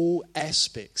in all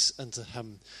aspects into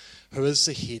him who is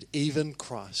the head, even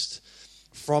Christ,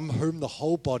 from whom the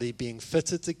whole body, being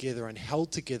fitted together and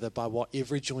held together by what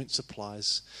every joint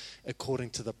supplies, according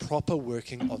to the proper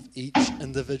working of each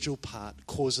individual part,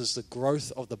 causes the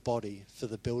growth of the body for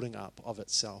the building up of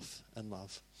itself in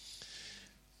love.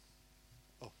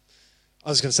 I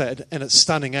was going to say, and it's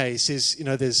stunning, He says,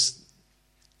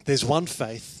 there's one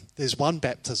faith, there's one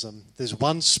baptism, there's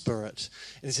one Spirit.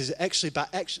 And he says,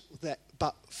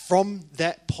 but from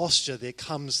that posture there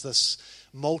comes this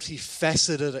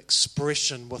multifaceted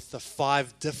expression with the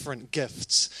 5 different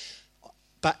gifts.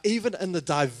 But even in the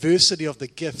diversity of the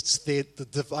gifts,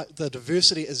 the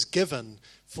diversity is given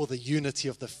for the unity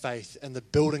of the faith and the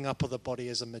building up of the body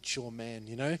as a mature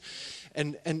man,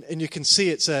 And you can see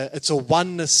it's a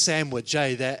oneness sandwich,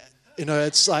 that,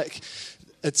 it's like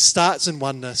it starts in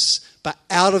oneness, but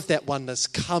out of that oneness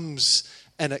comes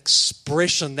an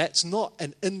expression that's not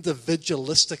an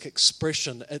individualistic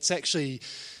expression. It's actually,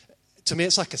 to me,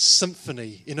 it's like a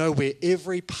symphony, where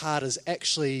every part is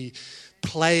actually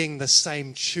playing the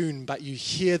same tune, but you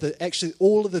hear that actually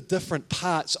all of the different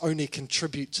parts only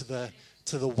contribute to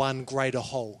the one greater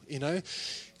whole,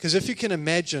 Because if you can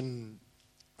imagine,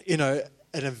 an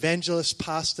evangelist,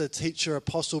 pastor, teacher,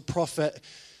 apostle, prophet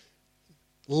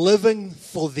living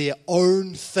for their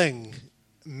own thing,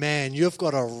 man, you've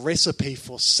got a recipe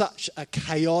for such a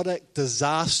chaotic,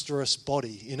 disastrous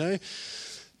body,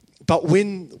 But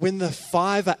when the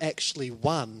 5 are actually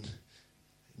one,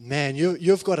 man,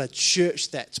 you've got a church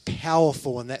that's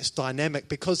powerful and that's dynamic,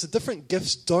 because the different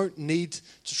gifts don't need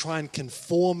to try and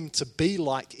conform to be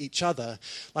like each other.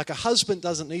 Like a husband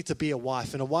doesn't need to be a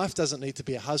wife, and a wife doesn't need to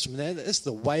be a husband. That's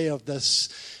the way of this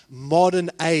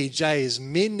modern age, is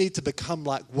men need to become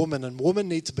like women, and women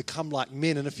need to become like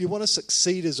men. And if you want to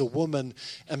succeed as a woman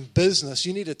in business,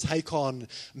 you need to take on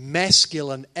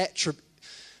masculine attributes.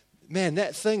 Man,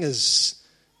 that thing is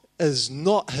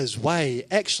not his way.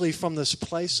 Actually, from this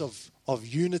place of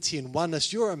unity and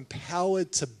oneness, you're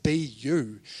empowered to be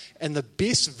you and the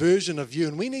best version of you.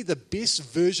 And we need the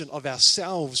best version of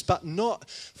ourselves, but not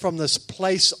from this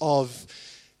place of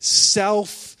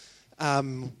self, I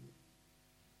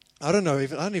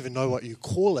don't even know what you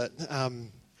call it,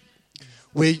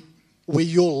 where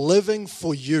you're living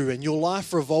for you and your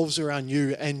life revolves around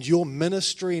you, and your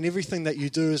ministry and everything that you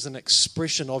do is an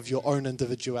expression of your own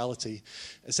individuality.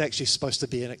 It's actually supposed to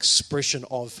be an expression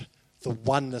of the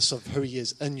oneness of who he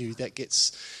is in you that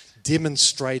gets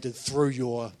demonstrated through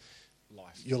your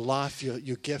life,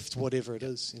 your gift, whatever it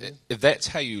is. If that's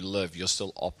how you live, you're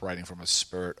still operating from a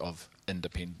spirit of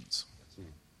independence.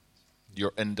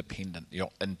 You're independent.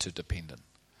 You're interdependent.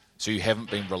 So you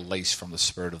haven't been released from the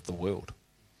spirit of the world.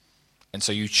 And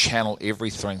so you channel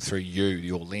everything through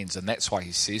your lens. And that's why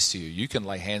he says to you, you can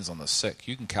lay hands on the sick,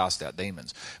 you can cast out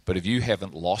demons. But if you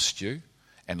haven't lost you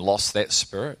and lost that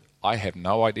spirit, I have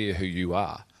no idea who you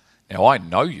are. Now, I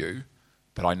know you,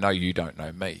 but I know you don't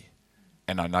know me.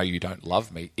 And I know you don't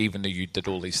love me, even though you did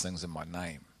all these things in my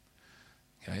name.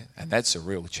 Okay? And that's a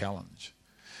real challenge.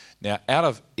 Now, out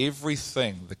of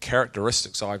everything, the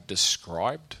characteristics I've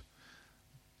described,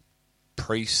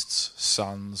 priests,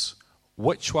 sons,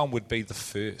 which one would be the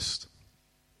first?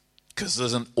 Because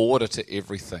there's an order to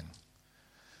everything.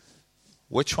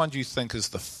 Which one do you think is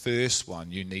the first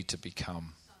one you need to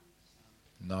become?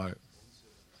 No.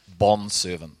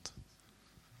 Bondservant.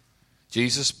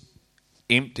 Jesus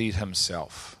emptied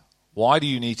himself. Why do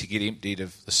you need to get emptied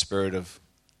of the spirit of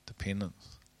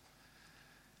dependence?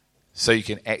 So you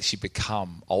can actually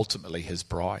become ultimately his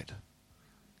bride.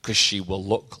 Because she will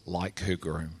look like her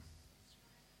groom.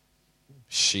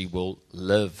 She will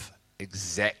live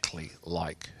exactly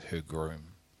like her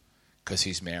groom. Because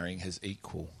he's marrying his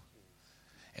equal.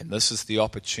 And this is the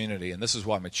opportunity, and this is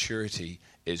why maturity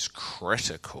is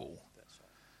critical.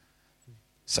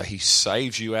 So he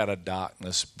saves you out of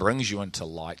darkness, brings you into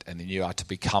light, and then you are to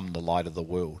become the light of the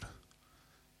world,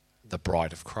 the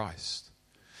bride of Christ.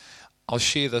 I'll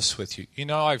share this with you. You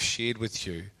know, I've shared with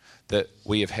you that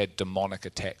we have had demonic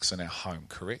attacks in our home,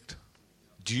 correct?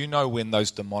 Do you know when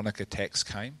those demonic attacks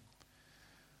came?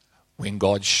 When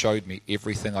God showed me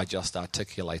everything I just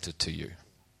articulated to you.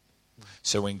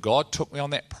 So when God took me on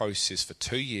that process for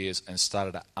 2 years and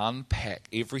started to unpack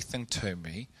everything to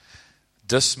me,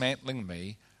 dismantling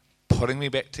me, putting me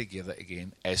back together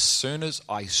again, as soon as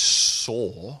I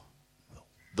saw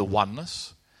the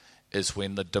oneness is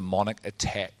when the demonic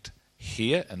attacked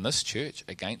here in this church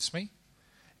against me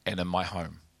and in my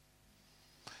home.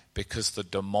 Because the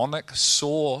demonic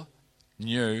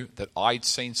knew that I'd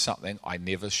seen something I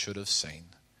never should have seen.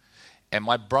 And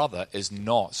my battle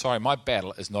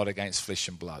is not against flesh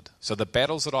and blood. So the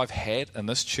battles that I've had in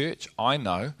this church, I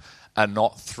know, are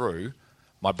not through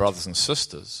my brothers and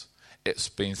sisters. It's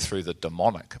been through the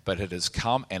demonic, but it has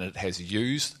come and it has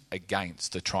used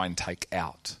against to try and take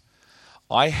out.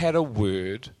 I had a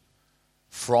word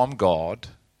from God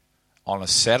on a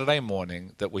Saturday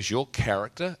morning that was, your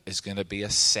character is going to be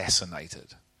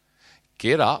assassinated.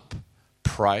 Get up,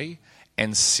 pray,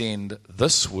 and send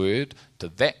this word to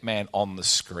that man on the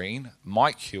screen,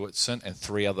 Mike Hewitson, and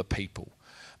 3 other people.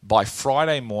 By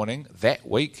Friday morning that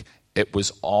week, it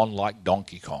was on like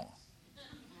Donkey Kong.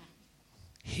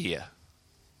 Here.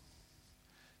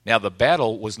 Now, the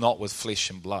battle was not with flesh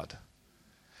and blood,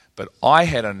 but I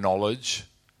had a knowledge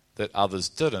that others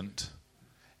didn't,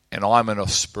 and I'm in a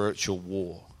spiritual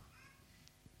war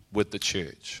with the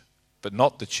church. But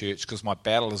not the church, because my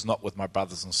battle is not with my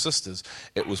brothers and sisters,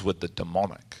 it was with the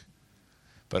demonic.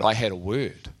 But I had a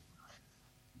word.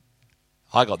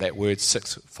 I got that word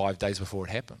 5 days before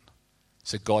it happened.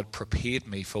 So God prepared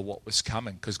me for what was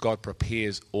coming, because God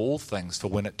prepares all things for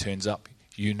when it turns up.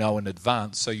 You know in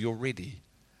advance, so you're ready.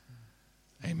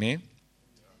 Amen?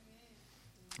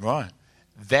 Right.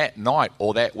 That night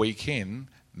or that weekend,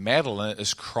 Madeline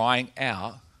is crying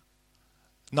out.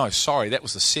 No, sorry, that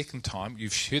was the second time.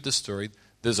 You've heard the story.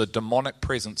 There's a demonic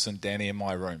presence in Danny in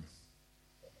my room.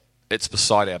 It's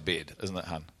beside our bed, isn't it,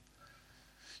 hun?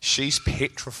 She's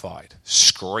petrified,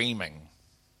 screaming.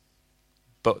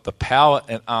 But the power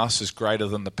in us is greater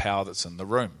than the power that's in the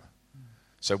room.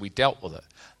 So we dealt with it.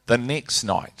 The next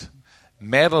night,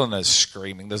 Madeline is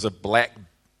screaming. There's a black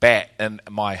bat in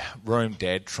my room,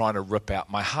 Dad, trying to rip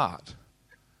out my heart.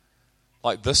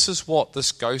 Like, this is what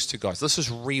this goes to, guys. This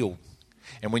is real.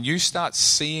 And when you start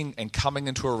seeing and coming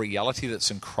into a reality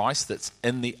that's in Christ, that's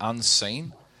in the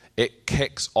unseen, it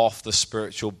kicks off the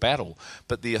spiritual battle.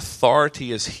 But the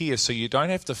authority is here, so you don't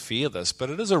have to fear this, but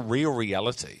it is a real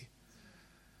reality.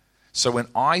 So when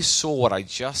I saw what I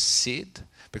just said,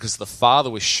 because the Father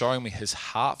was showing me his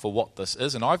heart for what this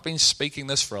is, and I've been speaking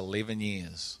this for 11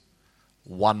 years.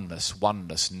 Oneness,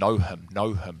 know him.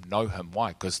 Why?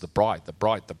 Because the bride.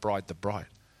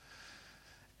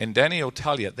 And Danny will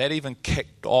tell you, that even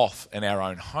kicked off in our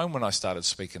own home when I started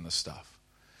speaking this stuff.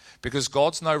 Because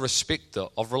God's no respecter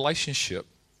of relationship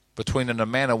between a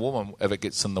man and a woman if it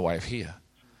gets in the way of here.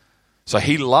 So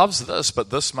he loves this,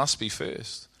 but this must be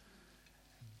first.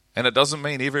 And it doesn't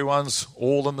mean everyone's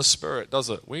all in the spirit, does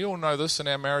it? We all know this in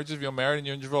our marriages. If you're married and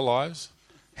you're in your lives.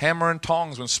 Hammer and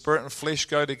tongs when spirit and flesh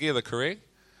go together, correct?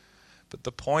 But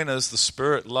the point is, the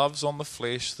Spirit loves on the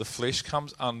flesh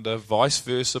comes under, vice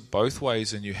versa, both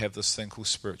ways, and you have this thing called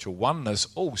spiritual oneness.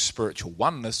 Oh, spiritual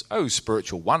oneness. Oh,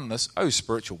 spiritual oneness. Oh,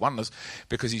 spiritual oneness.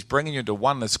 Because he's bringing you into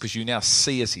oneness because you now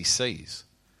see as he sees,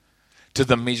 to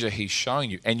the measure he's showing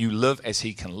you, and you live as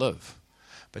he can live.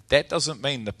 But that doesn't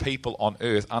mean the people on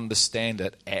earth understand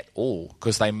it at all,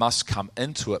 because they must come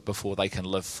into it before they can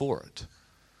live for it.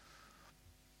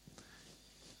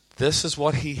 This is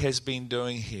what he has been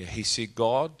doing here. He said,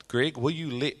 God, Greg, will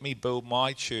you let me build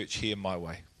my church here my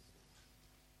way?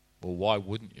 Well, why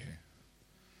wouldn't you?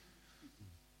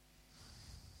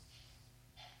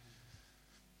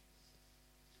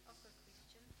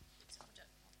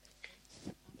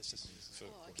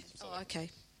 Okay.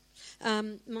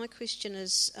 My question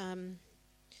is,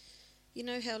 you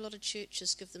know how a lot of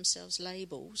churches give themselves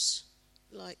labels,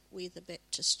 like we're the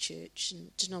Baptist church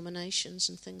and denominations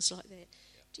and things like that.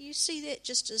 Do you see that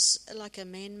just as like a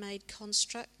man-made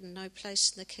construct and no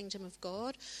place in the kingdom of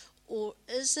God? Or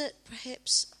is it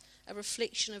perhaps a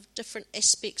reflection of different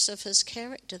aspects of his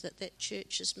character that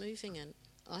church is moving in?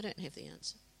 I don't have the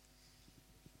answer.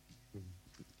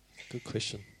 Good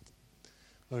question.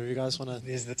 What do you guys want to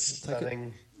There's this take it?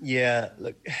 thing. Yeah,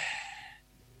 look,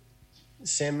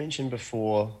 Sam mentioned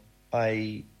before,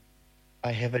 I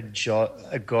have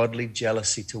a godly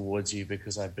jealousy towards you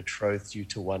because I betrothed you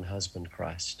to one husband,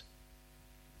 Christ.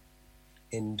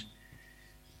 And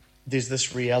there's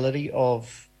this reality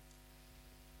of,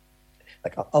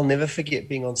 like, I'll never forget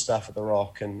being on staff at The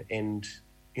Rock, and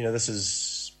you know, this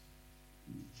is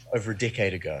over a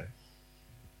decade ago,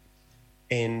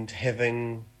 and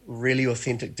having really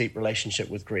authentic, deep relationship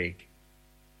with Greg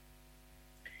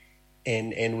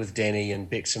and with Danny, and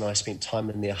Bex and I spent time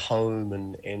in their home,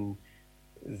 and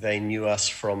they knew us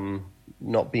from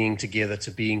not being together to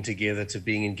being together to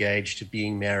being engaged to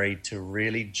being married to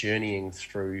really journeying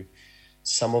through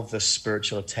some of the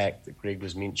spiritual attack that Greg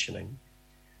was mentioning.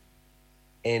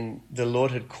 And the Lord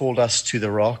had called us to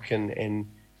The Rock, and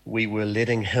we were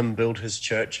letting him build his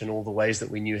church in all the ways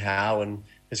that we knew how, and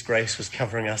his grace was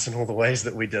covering us in all the ways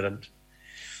that we didn't.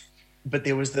 But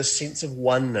there was this sense of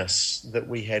oneness that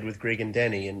we had with Greg and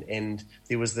Danny, and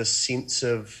there was this sense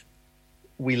of,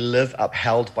 we live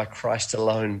upheld by Christ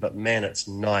alone, but man, it's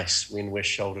nice when we're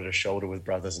shoulder to shoulder with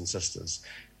brothers and sisters.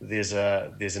 There's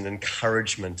an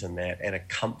encouragement in that and a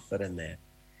comfort in that.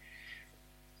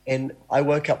 And I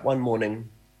woke up one morning,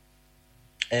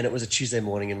 and it was a Tuesday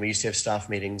morning, and we used to have staff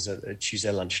meetings at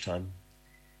Tuesday lunchtime.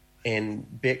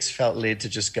 And Bex felt led to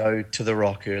just go to The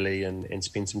Rock early and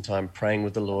spend some time praying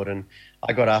with the Lord. And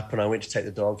I got up and I went to take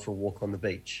the dog for a walk on the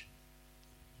beach.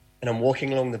 And I'm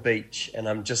walking along the beach and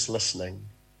I'm just listening.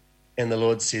 And the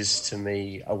Lord says to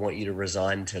me, I want you to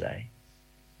resign today.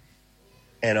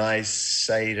 And I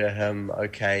say to him,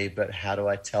 okay, but how do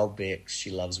I tell Bex she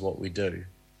loves what we do?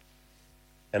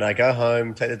 And I go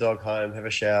home, take the dog home, have a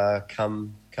shower,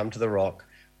 come to The Rock,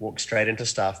 walk straight into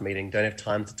staff meeting, don't have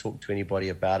time to talk to anybody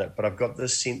about it, but I've got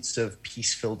this sense of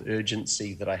peace-filled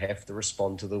urgency that I have to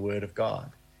respond to the word of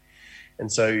God.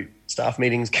 And so staff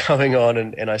meeting's going on,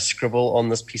 and I scribble on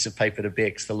this piece of paper to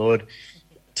Bex, the Lord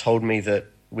told me that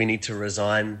we need to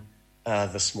resign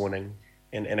this morning,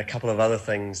 and a couple of other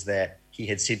things that he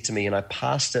had said to me, and I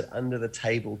passed it under the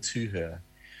table to her.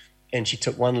 And she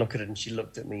took one look at it, and she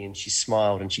looked at me, and she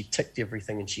smiled, and she ticked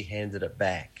everything, and she handed it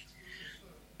back.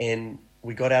 And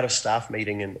we got out of staff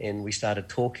meeting, and we started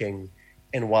talking.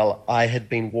 And while I had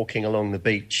been walking along the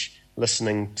beach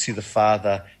listening to the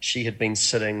Father, she had been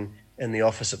sitting in the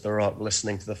office at The Rock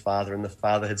listening to the Father. And the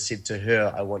Father had said to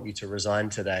her, I want you to resign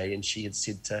today. And she had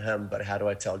said to him, but how do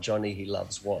I tell Johnny he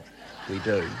loves what we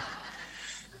do?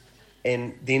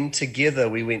 And then together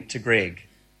we went to Greg.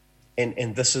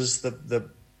 And this is the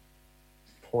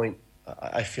point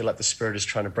I feel like the Spirit is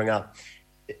trying to bring up,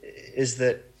 is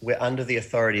that we're under the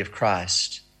authority of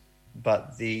Christ,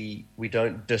 but we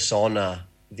don't dishonor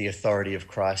the authority of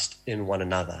Christ in one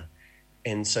another.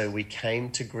 And so we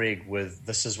came to Greg with,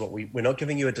 this is what we're not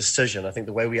giving you a decision. I think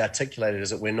the way we articulate it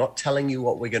is that we're not telling you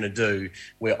what we're going to do.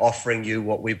 We're offering you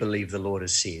what we believe the Lord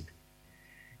has said.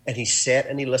 And he sat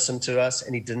and he listened to us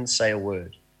and he didn't say a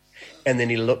word. And then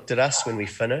he looked at us when we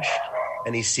finished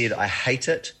and he said, I hate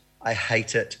it. I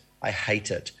hate it. I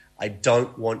hate it. I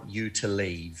don't want you to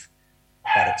leave,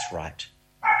 but it's right.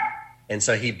 And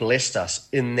so he blessed us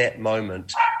in that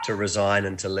moment to resign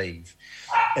and to leave.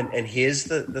 And here's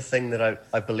the thing that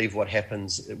I believe what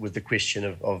happens with the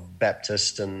question of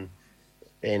Baptist and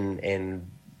The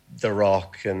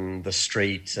Rock and The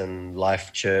Street and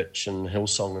Life Church and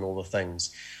Hillsong and all the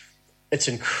things. It's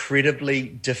incredibly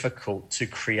difficult to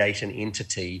create an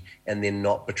entity and then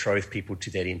not betroth people to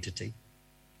that entity.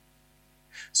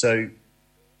 So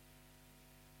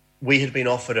we had been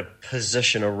offered a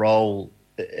position, a role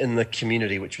in the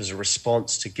community, which was a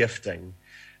response to gifting,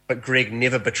 but Greg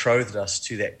never betrothed us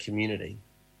to that community.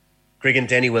 Greg and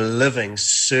Danny were living,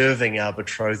 serving our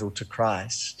betrothal to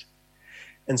Christ.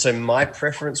 And so my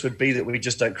preference would be that we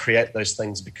just don't create those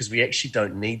things because we actually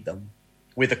don't need them.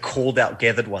 We're the called out,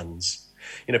 gathered ones.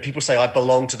 You know, people say, I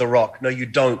belong to the rock. No, you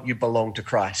don't. You belong to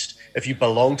Christ. If you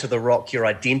belong to the rock, your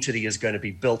identity is going to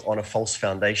be built on a false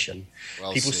foundation.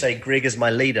 People say, Greg is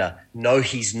my leader. No,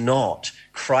 he's not.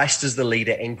 Christ is the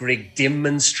leader, and Greg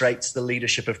demonstrates the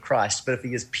leadership of Christ. But if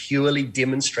he is purely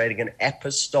demonstrating an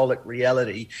apostolic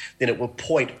reality, then it will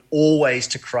point always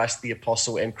to Christ the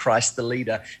apostle and Christ the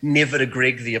leader, never to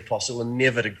Greg the apostle and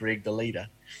never to Greg the leader.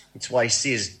 That's why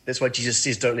Jesus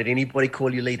says, don't let anybody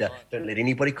call you leader. Don't let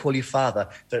anybody call you father.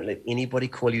 Don't let anybody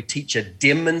call you teacher.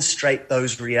 Demonstrate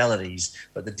those realities.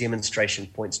 But the demonstration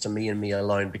points to me and me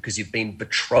alone because you've been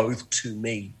betrothed to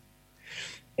me.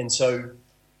 And so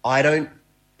I'm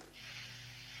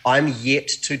yet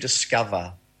to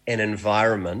discover an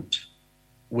environment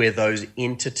where those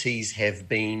entities have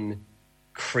been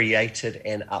created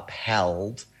and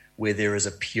upheld where there is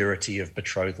a purity of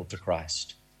betrothal to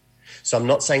Christ. So I'm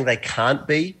not saying they can't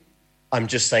be. I'm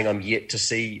just saying I'm yet to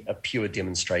see a pure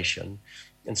demonstration.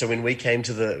 And so when we came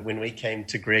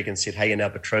to Greg and said, hey, in our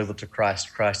betrothal to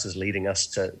Christ, Christ is leading us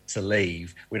to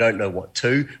leave. We don't know what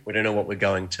to. We don't know what we're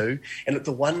going to. And look,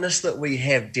 the oneness that we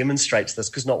have demonstrates this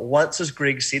because not once has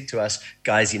Greg said to us,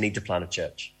 guys, you need to plant a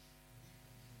church.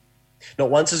 Not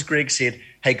once has Greg said,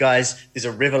 hey, guys, there's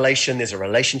a revelation, there's a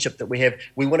relationship that we have.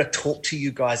 We want to talk to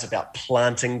you guys about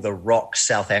planting the Rock,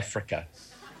 South Africa.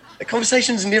 The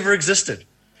conversation's never existed.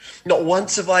 Not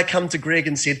once have I come to Greg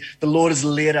and said, the Lord has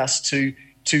led us to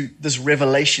this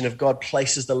revelation of God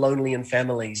places the lonely in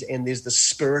families, and there's the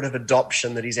spirit of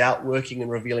adoption that he's out working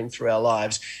and revealing through our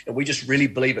lives. And we just really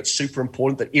believe it's super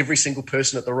important that every single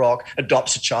person at the Rock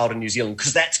adopts a child in New Zealand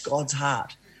because that's God's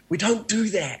heart. We don't do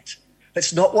that.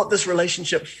 That's not what this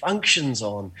relationship functions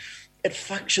on. It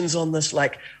functions on this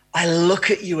like, I look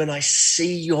at you and I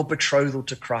see your betrothal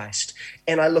to Christ.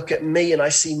 And I look at me and I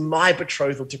see my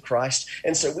betrothal to Christ.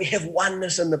 And so we have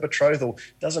oneness in the betrothal.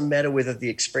 Doesn't matter whether the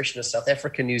expression is South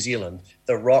Africa, New Zealand,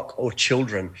 the Rock, or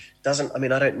children. I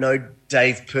don't know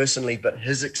Dave personally, but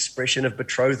his expression of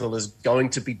betrothal is going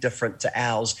to be different to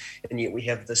ours. And yet we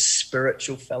have this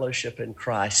spiritual fellowship in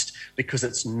Christ because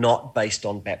it's not based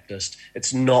on Baptist.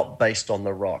 It's not based on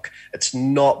the Rock. It's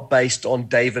not based on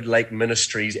David Lake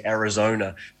Ministries,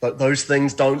 Arizona. But those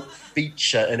things don't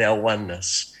feature in our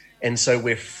oneness. And so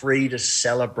we're free to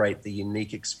celebrate the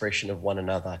unique expression of one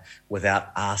another without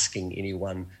asking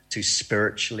anyone to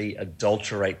spiritually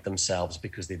adulterate themselves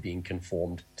because they're being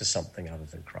conformed to something other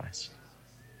than Christ.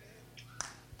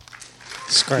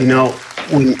 It's great. You know,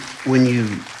 when you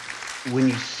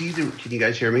see the, can you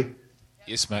guys hear me?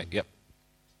 Yes, mate. Yep.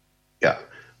 Yeah.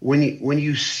 When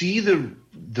you see the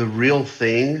real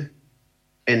thing,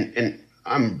 and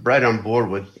I'm right on board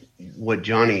with what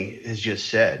Johnny has just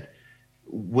said.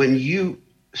 When you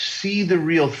see the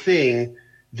real thing,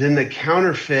 then the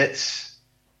counterfeits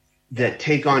that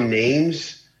take on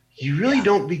names, you really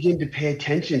don't begin to pay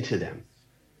attention to them.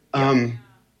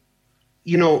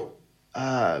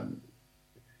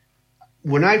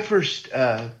 When I first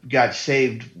got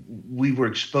saved, we were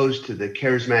exposed to the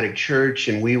charismatic church,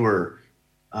 and we were,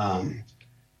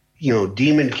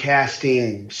 demon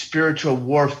casting, spiritual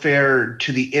warfare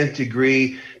to the nth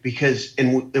degree, because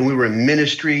and we were in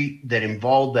ministry that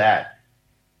involved that,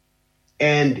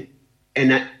 and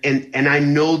I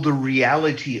know the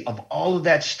reality of all of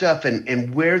that stuff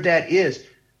and where that is.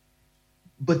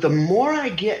 But the more I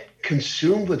get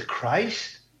consumed with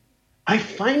Christ, I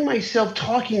find myself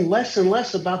talking less and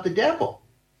less about the devil.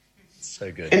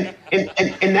 So good.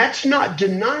 And that's not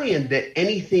denying that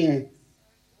anything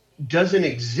doesn't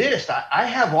exist. I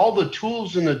have all the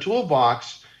tools in the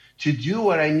toolbox to do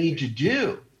what I need to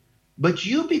do. But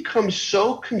you become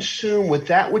so consumed with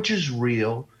that which is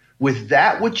real, with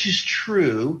that which is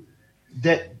true,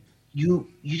 that you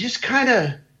just kind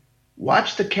of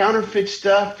watch the counterfeit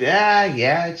stuff.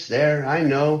 Yeah, it's there. I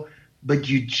know. But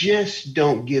you just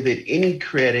don't give it any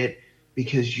credit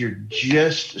because you're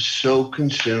just so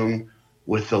consumed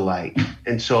with the light.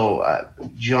 And so,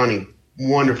 Johnny,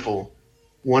 wonderful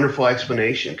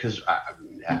explanation, because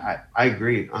I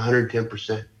agree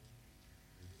 110%.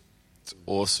 It's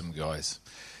awesome, guys.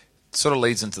 It sort of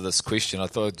leads into this question. I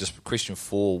thought just question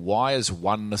 4, why is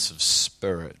oneness of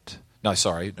spirit? No,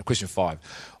 sorry, question 5.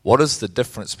 What is the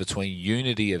difference between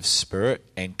unity of spirit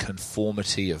and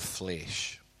conformity of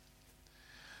flesh?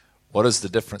 What is the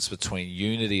difference between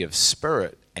unity of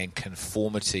spirit and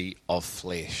conformity of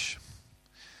flesh.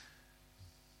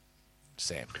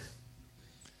 Sam.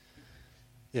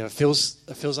 Yeah, it feels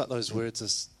like those words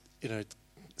is,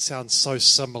 sound so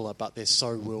similar, but they're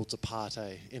so worlds apart,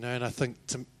 eh? And I think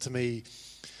to me,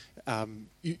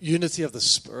 unity of the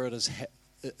Spirit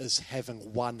is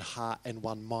having one heart and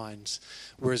one mind,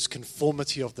 whereas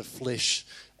conformity of the flesh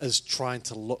is trying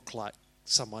to look like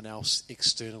someone else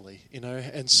externally,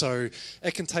 and so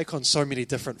it can take on so many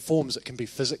different forms. It can be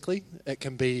physically, it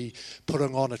can be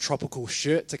putting on a tropical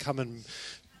shirt to come and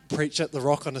preach at the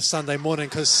Rock on a Sunday morning,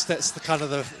 because that's the kind of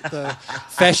the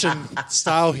fashion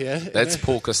style here. That's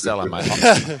Paul Costello,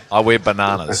 mate. I wear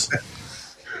bananas.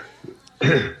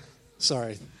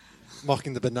 Sorry,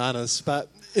 mocking the bananas, but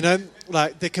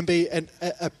there can be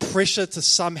a pressure to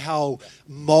somehow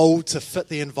mold to fit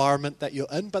the environment that you're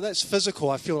in, but that's physical.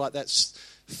 I feel like that's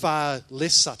far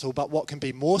less subtle, but what can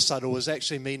be more subtle is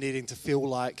actually me needing to feel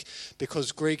like,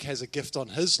 because Greg has a gift on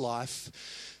his life,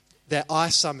 that I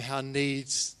somehow need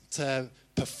to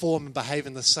perform and behave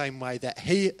in the same way that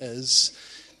he is.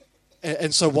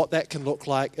 And so what that can look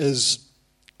like is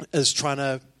trying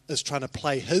to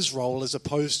play his role, as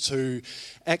opposed to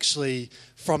actually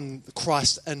from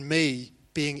Christ in me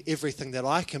being everything that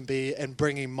I can be and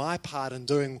bringing my part and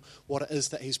doing what it is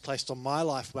that he's placed on my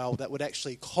life well, that would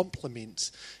actually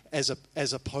complement as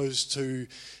opposed to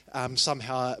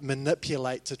somehow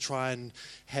manipulate to try and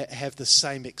have the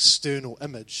same external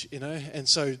image, And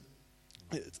so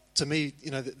to me,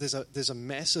 there's a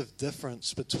massive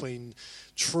difference between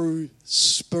true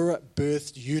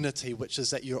spirit-birthed unity, which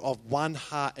is that you're of one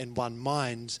heart and one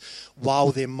mind,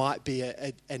 while there might be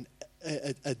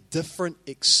a different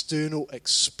external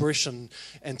expression.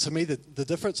 And to me, the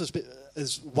difference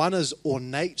is one is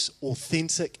ornate,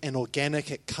 authentic, and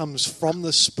organic. It comes from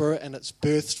the Spirit, and it's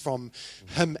birthed from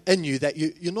Him in you, that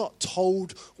you're not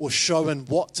told or shown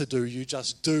what to do. You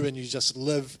just do, and you just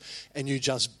live, and you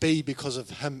just be because of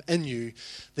Him in you.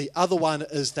 The other one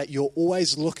is that you're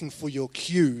always looking for your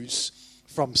cues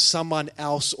from someone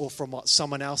else or from what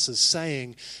someone else is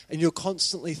saying, and you're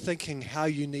constantly thinking how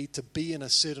you need to be in a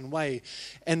certain way.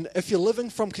 And if you're living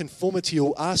from conformity,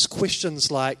 you'll ask questions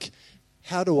like,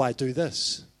 how do I do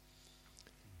this?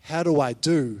 How do I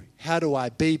do? How do I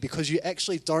be? Because you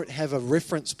actually don't have a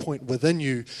reference point within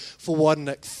you for what an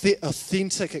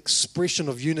authentic expression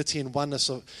of unity and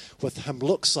oneness with Him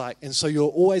looks like. And so you're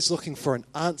always looking for an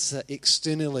answer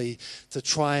externally to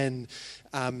try and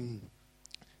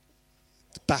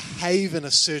behave in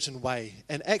a certain way.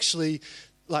 And actually,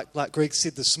 like Greg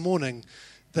said this morning,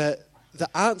 the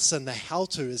answer and the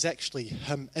how-to is actually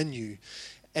Him in you.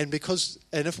 And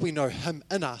if we know Him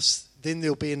in us, then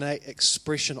there'll be an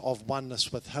expression of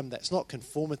oneness with Him. That's not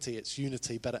conformity, it's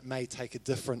unity, but it may take a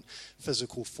different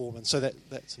physical form. And so that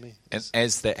to me. And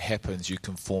as that happens, you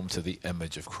conform to the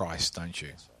image of Christ, don't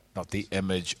you? Not the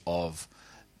image of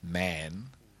man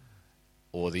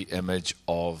or the image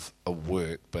of a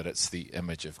work, but it's the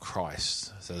image of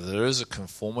Christ. So there is a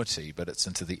conformity, but it's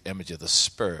into the image of the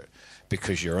Spirit,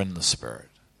 because you're in the Spirit.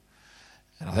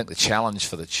 And I think the challenge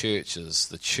for the church is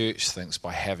the church thinks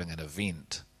by having an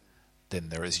event, then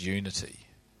there is unity.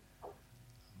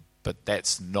 But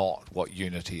that's not what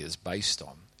unity is based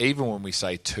on. Even when we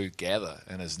say to gather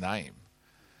in His name,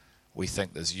 we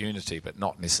think there's unity, but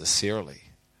not necessarily,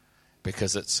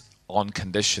 because it's on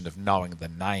condition of knowing the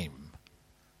name.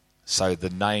 So the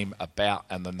name about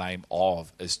and the name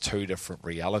of is two different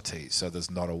realities, so there's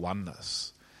not a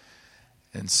oneness.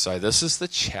 And so this is the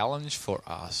challenge for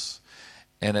us.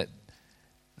 And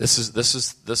this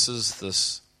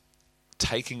is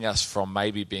taking us from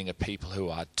maybe being a people who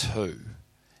are two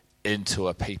into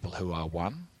a people who are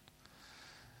one.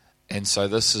 And so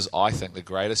this is, I think, the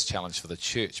greatest challenge for the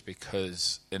church,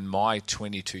 because in my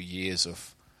 22 years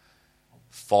of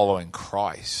following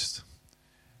Christ,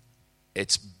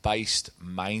 it's based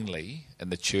mainly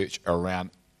in the church around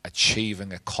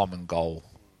achieving a common goal.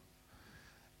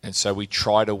 And so we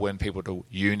try to win people to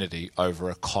unity over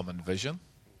a common vision.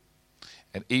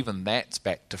 And even that's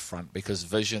back to front, because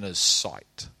vision is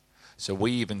sight. So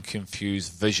we even confuse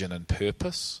vision and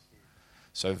purpose.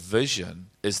 So vision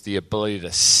is the ability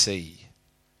to see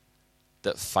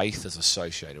that faith is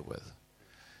associated with.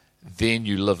 Then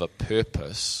you live a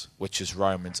purpose, which is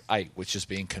Romans 8, which is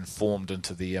being conformed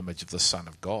into the image of the Son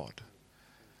of God.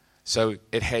 So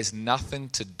it has nothing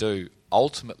to do,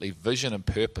 ultimately vision and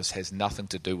purpose has nothing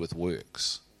to do with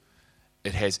works.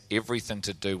 It has everything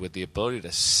to do with the ability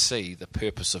to see the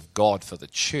purpose of God for the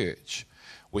church,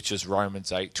 which is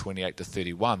Romans 8, 28 to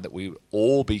 31, that we would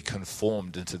all be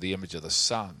conformed into the image of the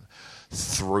Son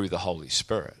through the Holy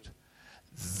Spirit.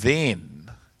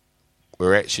 Then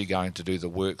we're actually going to do the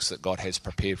works that God has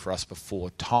prepared for us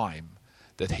before time,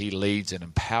 that he leads and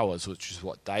empowers, which is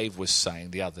what Dave was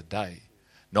saying the other day,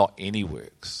 not any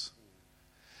works.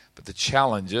 But the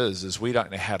challenge is we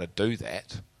don't know how to do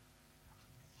that.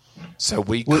 So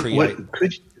we create...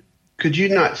 Could you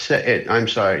not say, I'm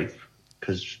sorry,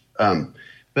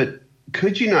 but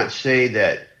could you not say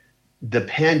that the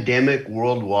pandemic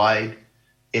worldwide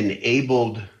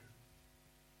enabled,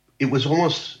 it was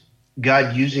almost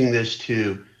God using this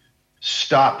to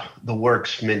stop the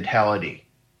works mentality,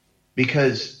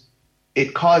 because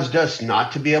it caused us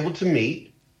not to be able to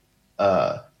meet,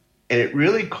 and it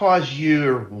really caused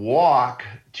your walk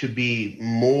to be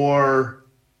more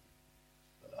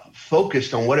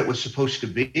focused on what it was supposed to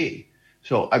be.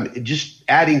 So I'm just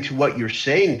adding to what you're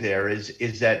saying there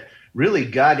is that really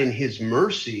God in his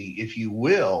mercy, if you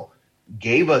will,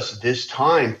 gave us this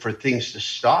time for things to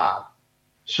stop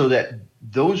so that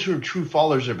those who are true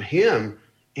followers of him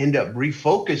end up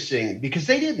refocusing, because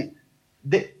I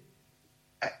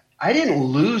didn't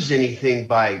lose anything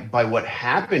by what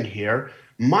happened here.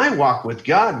 My walk with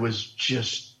God was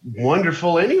just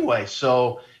wonderful anyway.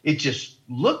 So it just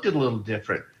looked a little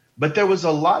different. But there was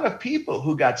a lot of people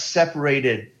who got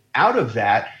separated out of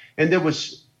that. And there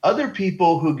was other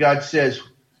people who God says,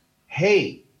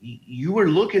 hey, you were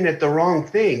looking at the wrong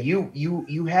thing.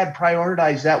 You had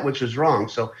prioritized that which was wrong.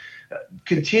 So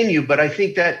continue. But I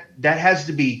think that has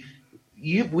to be,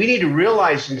 we need to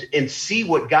realize and see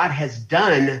what God has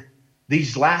done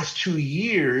these last 2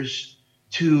 years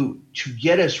to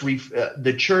get us,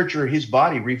 the church or his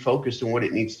body, refocused on what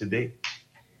it needs to be.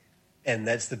 And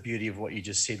that's the beauty of what you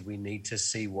just said. We need to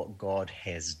see what God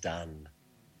has done.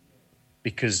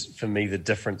 Because for me, the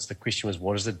question was,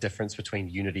 what is the difference between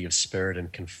unity of spirit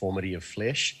and conformity of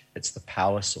flesh? It's the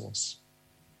power source.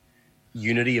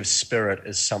 Unity of spirit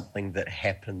is something that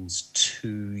happens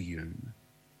to you.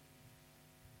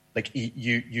 Like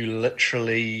you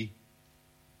literally,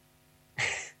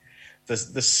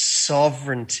 the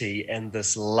sovereignty and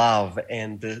this love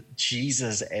and the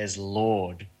Jesus as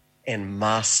Lord and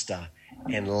Master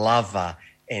and Lover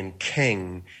and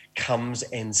King comes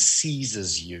and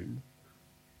seizes you.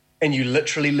 And you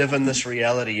literally live in this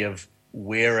reality of,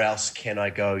 where else can I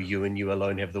go? You and you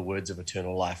alone have the words of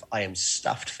eternal life. I am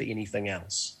stuffed for anything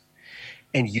else.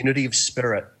 And unity of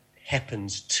spirit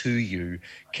happens to you.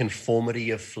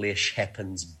 Conformity of flesh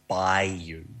happens by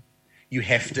you. You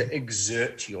have to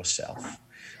exert yourself.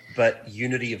 But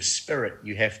unity of spirit,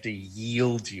 you have to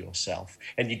yield yourself.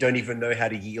 And you don't even know how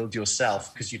to yield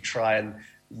yourself, because you try and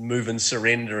move and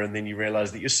surrender, and then you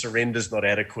realize that your surrender is not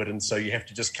adequate, and so you have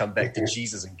to just come back to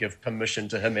Jesus and give permission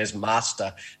to him as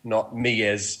master, not me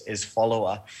as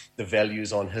follower. The value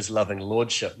is on his loving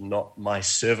lordship, not my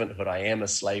servanthood. I am a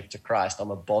slave to Christ.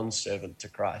 I'm a bond servant to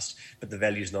Christ, but the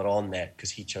value is not on that,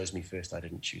 because he chose me first. I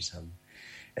didn't choose him.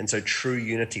 And so true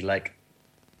unity, like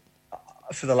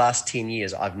for the last 10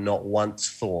 years, I've not once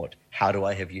thought, how do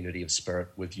I have unity of spirit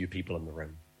with you people in the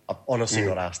room? I've honestly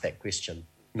not asked that question,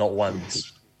 not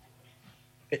once.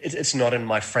 It's not in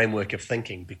my framework of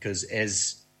thinking, because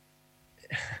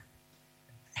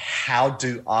how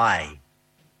do I'm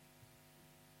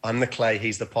the clay,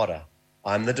 he's the potter.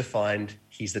 I'm the defined,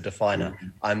 he's the definer.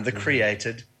 I'm the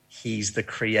created, he's the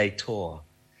creator.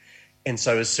 And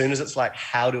so as soon as it's like,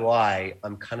 how do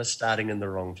I'm kind of starting in the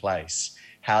wrong place.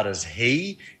 How does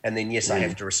he? And then, yes, I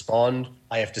have to respond.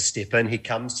 I have to step in. He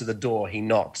comes to the door. He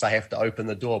knocks. I have to open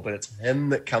the door. But it's him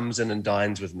that comes in and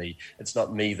dines with me. It's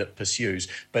not me that pursues.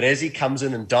 But as he comes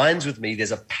in and dines with me,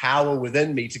 there's a power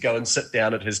within me to go and sit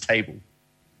down at his table.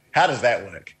 How does that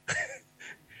work?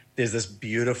 There's this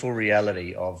beautiful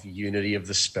reality of unity of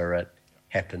the Spirit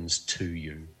happens to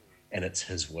you, and it's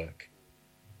his work.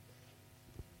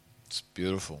 It's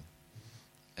beautiful.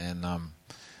 And I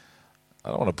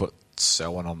don't want to put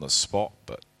Selwyn on the spot,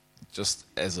 but just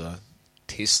as a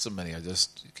testimony,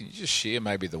 can you just share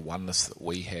maybe the oneness that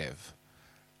we have,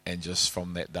 and just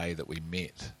from that day that we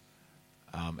met,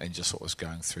 and just what was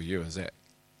going through you? Is that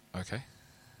okay?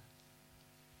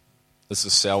 This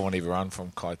is Selwyn, everyone,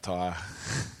 from Kaitaia.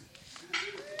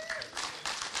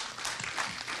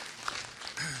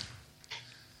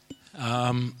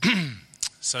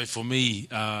 So for me,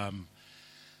 I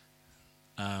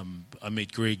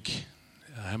met Greg.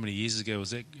 How many years ago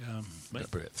was that?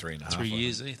 About 3.5. 3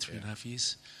 years, 3.5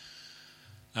 years.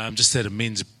 Just at a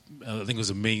men's, I think it was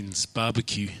a men's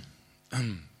barbecue.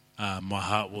 My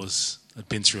heart had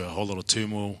been through a whole lot of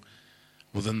turmoil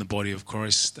within the body of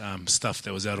Christ, stuff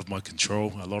that was out of my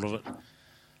control, a lot of it.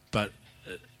 But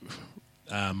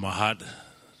my heart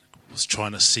was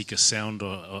trying to seek a sound,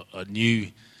 or I knew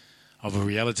of a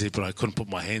reality, but I couldn't put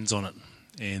my hands on it.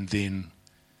 And then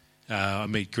I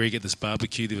met Greg at this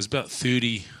barbecue. There was about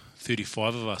 30,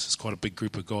 35 of us. It's quite a big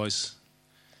group of guys.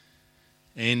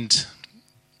 And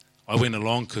I went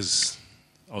along because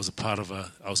I was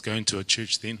I was going to a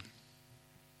church then.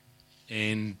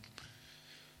 And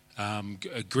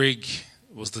Greg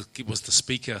was the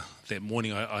speaker that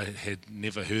morning. I had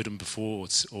never heard him before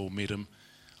or met him.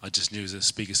 I just knew he was a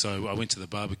speaker. So I went to the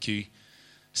barbecue,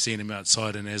 seeing him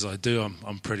outside, and as I do,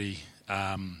 I'm pretty,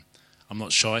 I'm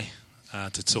not shy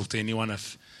to talk to anyone.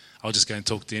 If I'll just go and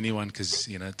talk to anyone because,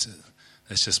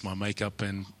 that's just my makeup.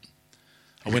 And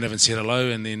I went over and said hello,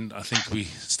 and then I think we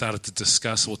started to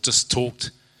discuss or just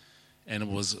talked, and it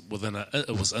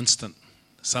was instant.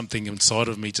 Something inside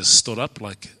of me just stood up.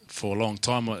 Like for a long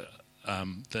time,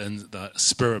 the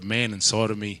spirit man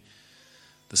inside of me,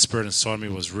 the spirit inside of me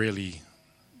was really,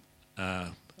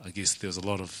 I guess there was a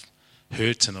lot of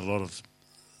hurt and a lot of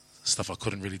stuff I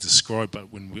couldn't really describe.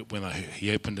 But when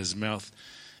he opened his mouth,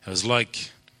 it was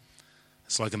like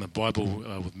it's like in the Bible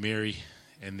with Mary,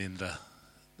 and then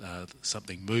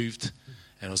something moved,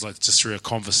 and it was like just through a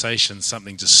conversation,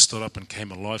 something just stood up and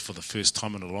came alive for the first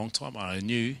time in a long time. I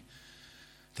knew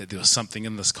that there was something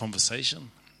in this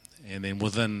conversation. And then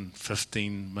within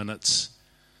 15 minutes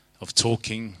of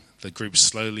talking, the group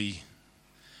slowly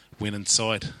went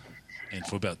inside. And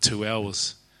for about 2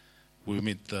 hours,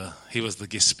 he was the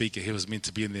guest speaker. He was meant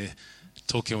to be in there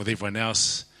talking with everyone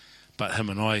else. But him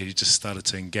and I just started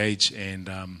to engage, and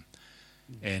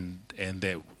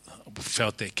that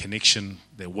felt that connection,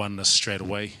 that oneness straight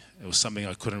away. It was something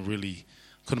I couldn't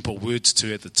put words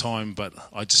to at the time, but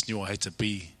I just knew I had to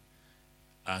be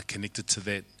connected to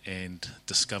that and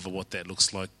discover what that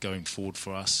looks like going forward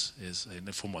for us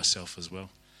and for myself as well.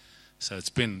 So it's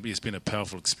been a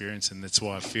powerful experience, and that's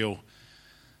why I feel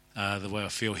the way I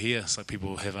feel here. It's like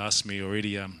people have asked me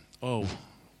already,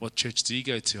 what church do you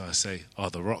go to? I say,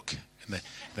 The Rock. And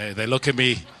they look at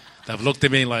me, they've looked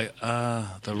at me like,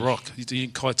 The Rock. You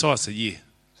in Kaitaia? I say, yeah,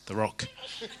 The Rock.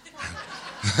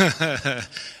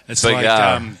 It's Big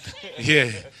like,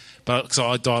 yeah. But so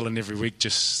I dial in every week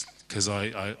just because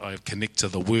I connect to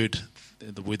the word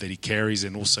that he carries,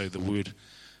 and also the word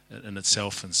in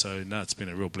itself. And so, it's been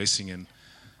a real blessing, and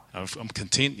I'm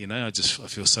content. I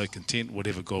feel so content.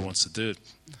 Whatever God wants to do.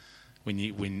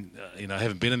 When I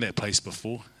haven't been in that place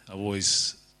before, I've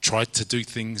always tried to do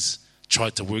things,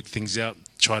 tried to work things out,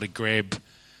 try to grab.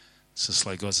 It's just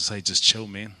like God to say, just chill,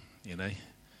 man.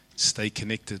 Stay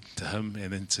connected to Him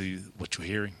and then to what you're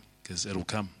hearing, because it'll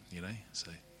come.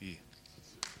 So yeah.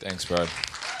 Thanks, bro.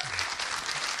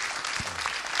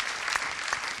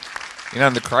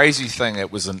 And the crazy thing,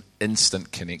 it was an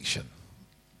instant connection.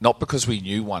 Not because we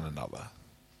knew one another.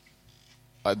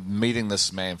 Meeting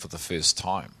this man for the first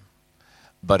time.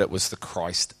 But it was the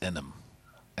Christ in him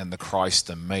and the Christ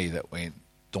in me that went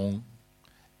dong.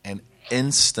 And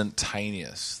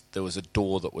instantaneous, there was a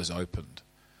door that was opened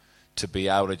to be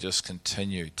able to just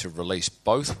continue to release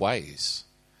both ways.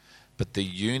 But the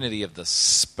unity of the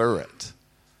Spirit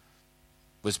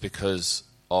was because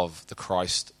of the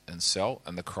Christ in Sel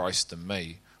and the Christ in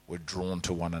me were drawn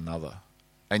to one another.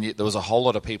 And yet there was a whole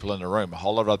lot of people in the room, a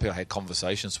whole lot of other people I had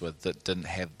conversations with that didn't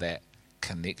have that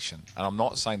connection. And I'm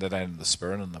not saying they don't have the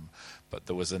Spirit in them, but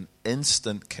there was an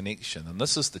instant connection. And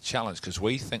this is the challenge, because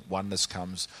we think oneness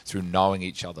comes through knowing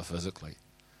each other physically.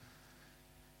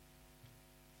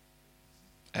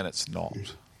 And it's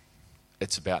not.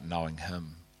 It's about knowing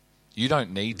Him. You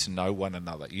don't need to know one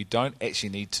another. You don't actually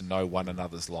need to know one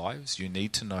another's lives. You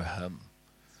need to know Him.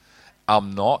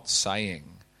 I'm not saying,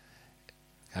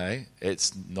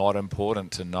 it's not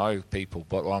important to know people,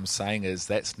 but what I'm saying is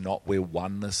that's not where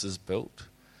oneness is built.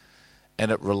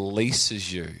 And it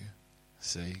releases you,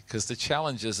 see? Because the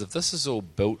challenge is, if this is all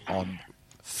built on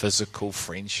physical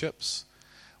friendships,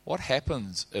 what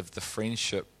happens if the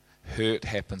friendship, hurt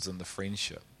happens in the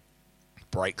friendship,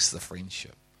 breaks the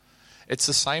friendship? It's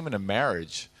the same in a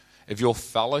marriage. If your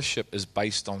fellowship is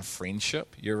based on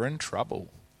friendship, you're in trouble.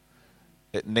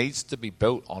 It needs to be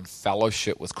built on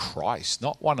fellowship with Christ,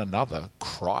 not one another,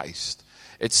 Christ.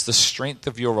 It's the strength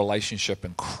of your relationship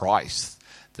in Christ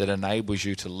that enables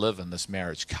you to live in this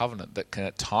marriage covenant that can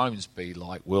at times be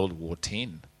like World War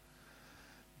X,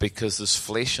 because there's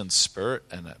flesh and spirit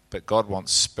in it, but God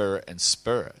wants spirit and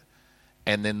spirit.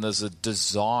 And then there's a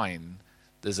design,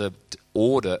 there's a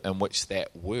order in which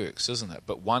that works, isn't it?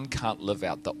 But one can't live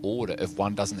out the order if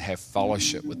one doesn't have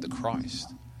fellowship with the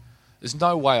Christ. There's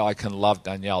no way I can love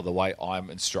Danielle the way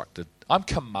I'm instructed. I'm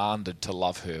commanded to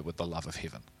love her with the love of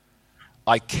heaven.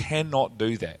 I cannot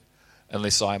do that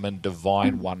unless I am in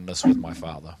divine oneness with my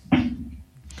Father.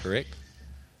 Correct?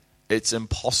 It's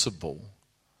impossible.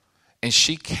 And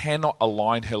she cannot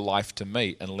align her life to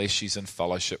me unless she's in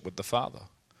fellowship with the Father.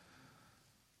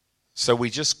 So we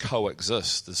just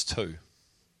coexist as two.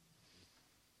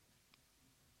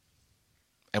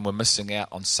 And we're missing out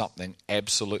on something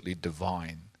absolutely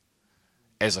divine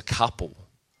as a couple.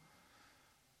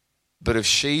 But if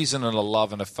she's in a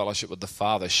love and a fellowship with the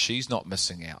Father, she's not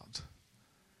missing out.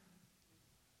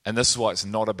 And this is why it's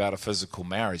not about a physical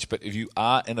marriage. But if you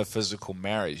are in a physical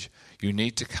marriage, you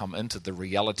need to come into the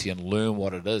reality and learn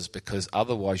what it is, because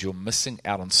otherwise you're missing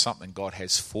out on something God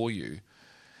has for you,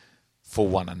 for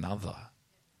one another.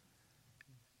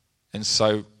 And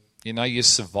so, you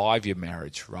survive your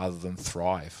marriage rather than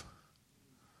thrive.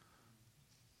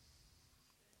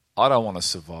 I don't want to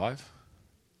survive.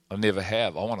 I never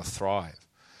have. I want to thrive.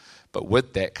 But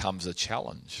with that comes a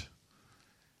challenge.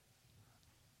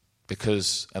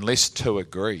 Because unless two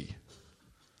agree,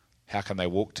 how can they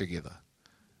walk together?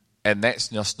 And that's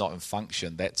just not in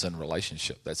function, that's in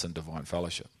relationship, that's in divine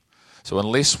fellowship. So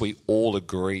unless we all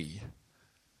agree,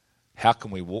 how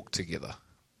can we walk together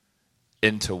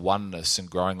into oneness and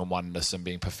growing in oneness and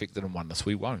being perfected in oneness?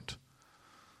 We won't.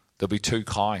 There'll be two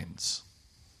kinds.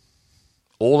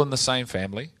 All in the same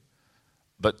family,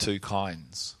 but two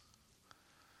kinds.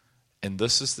 And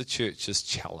this is the church's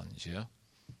challenge, yeah?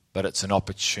 But it's an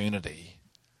opportunity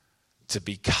to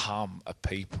become a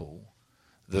people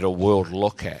that a world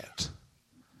look at,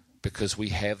 because we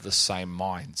have the same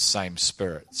mind, same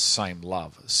spirit, same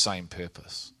love, same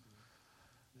purpose.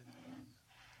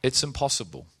 It's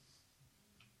impossible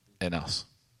in us.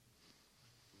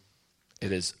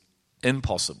 It is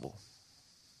impossible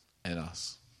in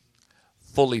us.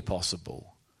 Fully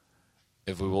possible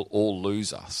if we will all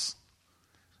lose us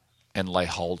and lay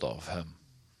hold of Him.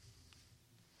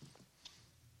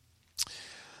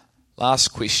 Last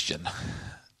question,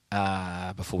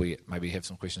 before we maybe have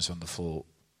some questions on the floor.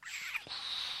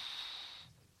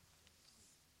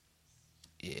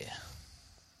 Yeah.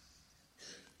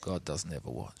 God doesn't ever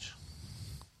watch.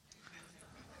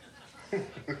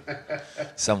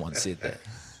 Someone said that.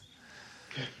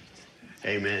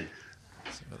 Amen.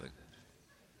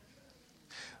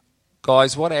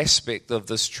 Guys, what aspect of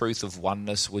this truth of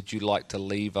oneness would you like to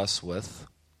leave us with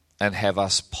and have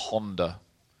us ponder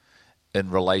in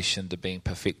relation to being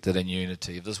perfected in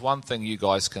unity? If there's one thing you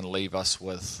guys can leave us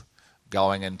with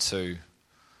going into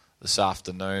this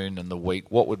afternoon and the week,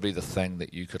 what would be the thing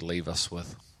that you could leave us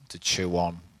with to chew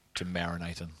on, to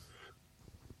marinate in?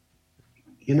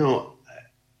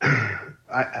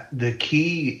 The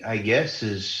key, I guess,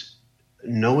 is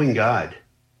knowing God.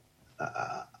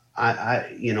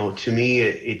 To me,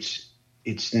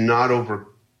 it's not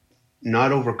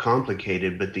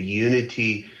overcomplicated, but the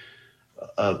unity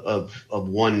of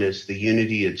oneness, the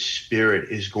unity of spirit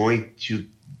is going to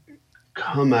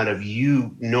come out of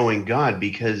you knowing God,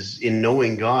 because in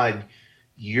knowing God,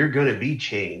 you're going to be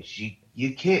changed.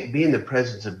 You can't be in the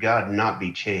presence of God and not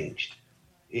be changed.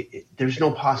 There's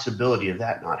no possibility of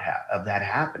that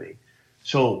happening.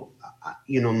 So,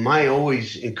 my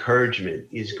always encouragement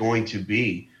is going to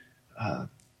be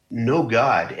know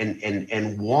God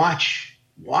and watch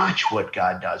what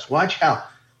God does. Watch how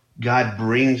God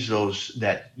brings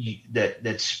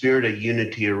that spirit of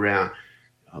unity around.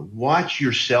 Watch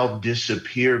yourself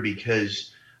disappear,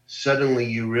 because suddenly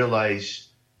you realize,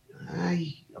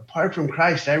 apart from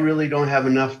Christ, I really don't have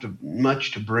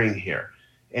much to bring here.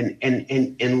 And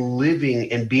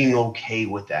living and being okay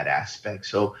with that aspect.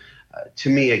 So, to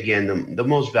me, again, the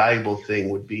most valuable thing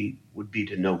would be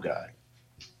to know God.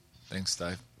 Thanks,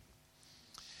 Dave.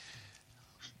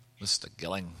 Mr.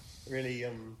 Gilling. Really,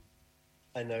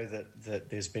 I know that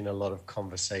there's been a lot of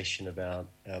conversation about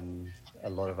a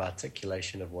lot of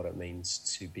articulation of what it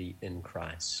means to be in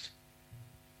Christ.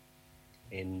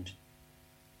 And,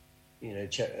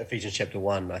 Ephesians chapter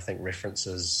 1, I think,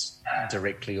 references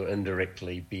directly or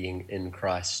indirectly being in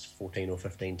Christ 14 or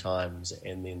 15 times,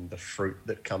 and then the fruit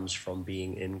that comes from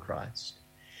being in Christ.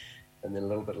 And then a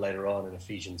little bit later on in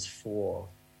Ephesians 4,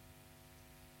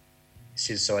 it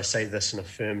says, "So I say this and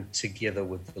affirm together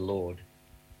with the Lord,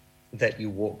 that you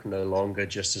walk no longer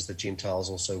just as the Gentiles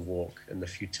also walk, in the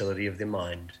futility of their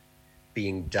mind,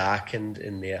 being darkened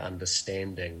in their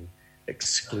understanding,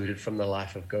 excluded from the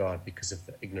life of God because of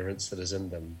the ignorance that is in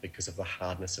them, because of the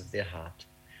hardness of their heart.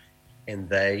 And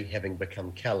they, having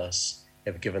become callous,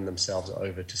 have given themselves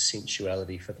over to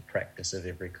sensuality for the practice of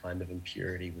every kind of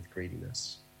impurity with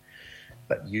greediness.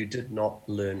 But you did not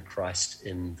learn Christ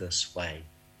in this way.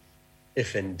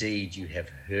 If indeed you have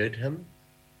heard him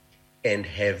and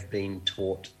have been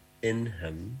taught in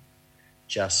him,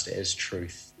 just as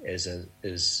truth as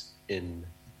is in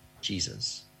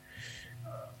Jesus."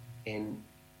 And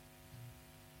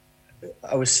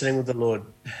I was sitting with the Lord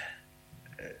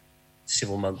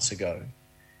several months ago,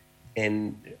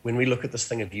 and when we look at this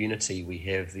thing of unity, we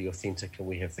have the authentic and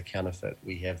we have the counterfeit,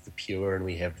 we have the pure and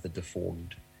we have the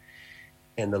deformed.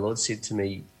 And the Lord said to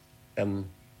me,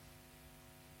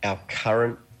 our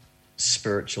current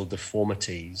spiritual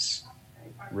deformities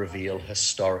reveal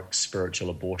historic spiritual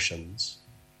abortions,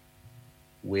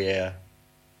 where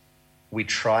we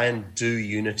try and do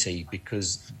unity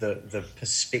because the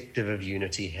perspective of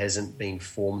unity hasn't been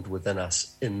formed within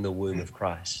us in the womb of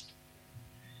Christ.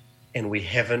 And we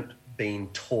haven't been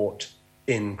taught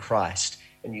in Christ.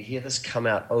 And you hear this come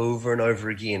out over and over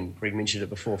again. Greg mentioned it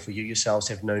before. For you yourselves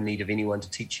have no need of anyone to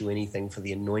teach you anything, for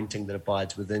the anointing that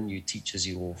abides within you teaches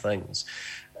you all things.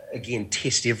 Again,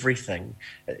 test everything.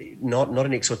 Not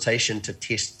an exhortation to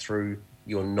test through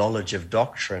your knowledge of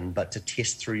doctrine, but to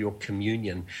test through your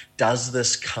communion. Does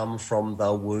this come from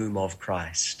the womb of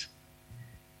Christ?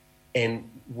 And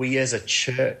we as a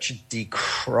church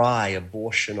decry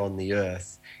abortion on the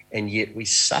earth, and yet we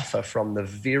suffer from the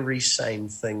very same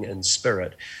thing in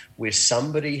spirit, where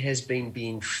somebody has been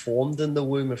being formed in the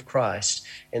womb of Christ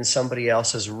and somebody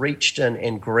else has reached in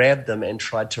and grabbed them and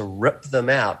tried to rip them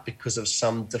out because of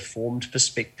some deformed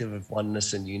perspective of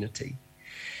oneness and unity.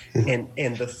 And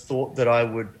the thought that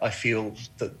I feel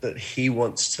that he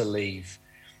wants to leave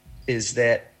is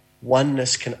that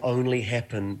oneness can only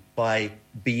happen by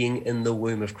being in the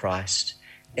womb of Christ.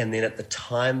 And then at the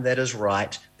time that is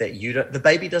right, that the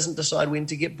baby doesn't decide when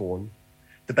to get born.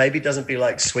 The baby doesn't be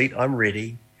like, sweet, I'm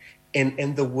ready.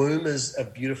 And the womb is a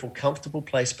beautiful, comfortable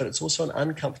place, but it's also an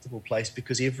uncomfortable place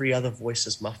because every other voice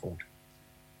is muffled.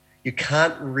 You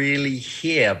can't really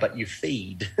hear, but you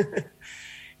feed.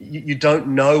 You don't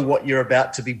know what you're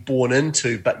about to be born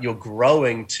into, but you're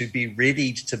growing to be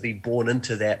ready to be born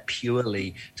into that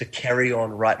purely, to carry on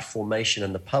right formation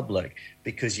in the public,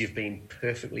 because you've been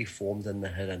perfectly formed in the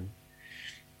hidden.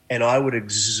 And I would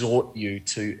exhort you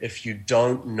to, if you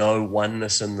don't know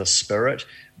oneness in the spirit,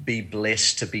 be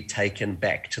blessed to be taken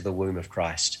back to the womb of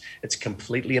Christ. It's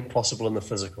completely impossible in the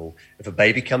physical. If a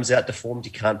baby comes out deformed,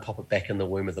 you can't pop it back in the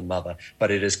womb of the mother,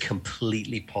 but it is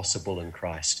completely possible in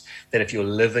Christ. That if you're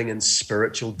living in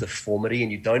spiritual deformity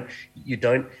and you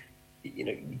don't,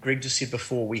 Greg just said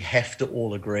before, we have to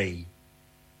all agree.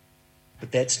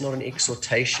 But that's not an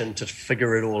exhortation to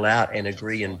figure it all out and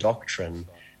agree in doctrine.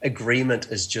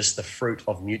 Agreement is just the fruit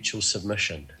of mutual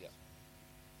submission.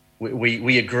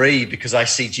 We agree because I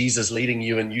see Jesus leading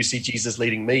you and you see Jesus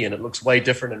leading me, and it looks way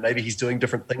different, and maybe he's doing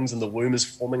different things and the womb is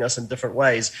forming us in different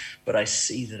ways, but I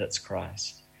see that it's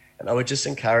Christ. And I would just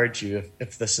encourage you,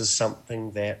 if this is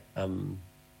something that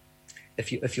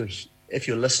if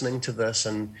you're listening to this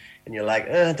and you're like,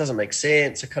 it doesn't make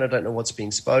sense, I kind of don't know what's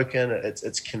being spoken,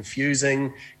 it's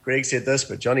confusing, Greg said this,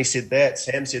 but Johnny said that,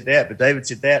 Sam said that, but David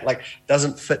said that, like,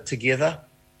 doesn't fit together,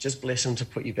 just bless him to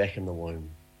put you back in the womb.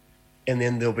 And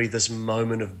then there'll be this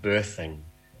moment of birthing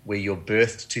where you're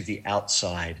birthed to the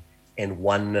outside, and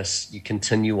oneness, you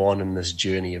continue on in this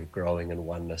journey of growing in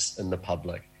oneness in the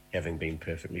public, having been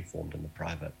perfectly formed in the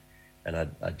private. And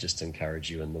I'd just encourage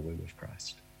you in the womb of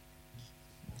Christ.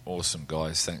 Awesome,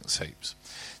 guys. Thanks heaps.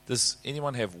 Does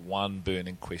anyone have one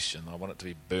burning question? I want it to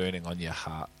be burning on your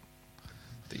heart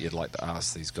that you'd like to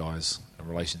ask these guys in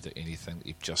relation to anything that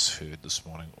you've just heard this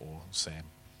morning, or Sam?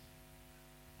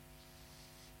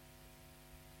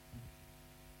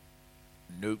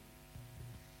 Nope.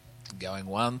 Going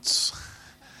once,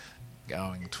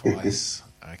 going twice.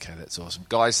 Okay, that's awesome.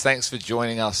 Guys, thanks for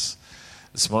joining us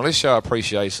this morning. Let's show our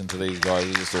appreciation to these guys.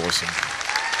 It's just awesome.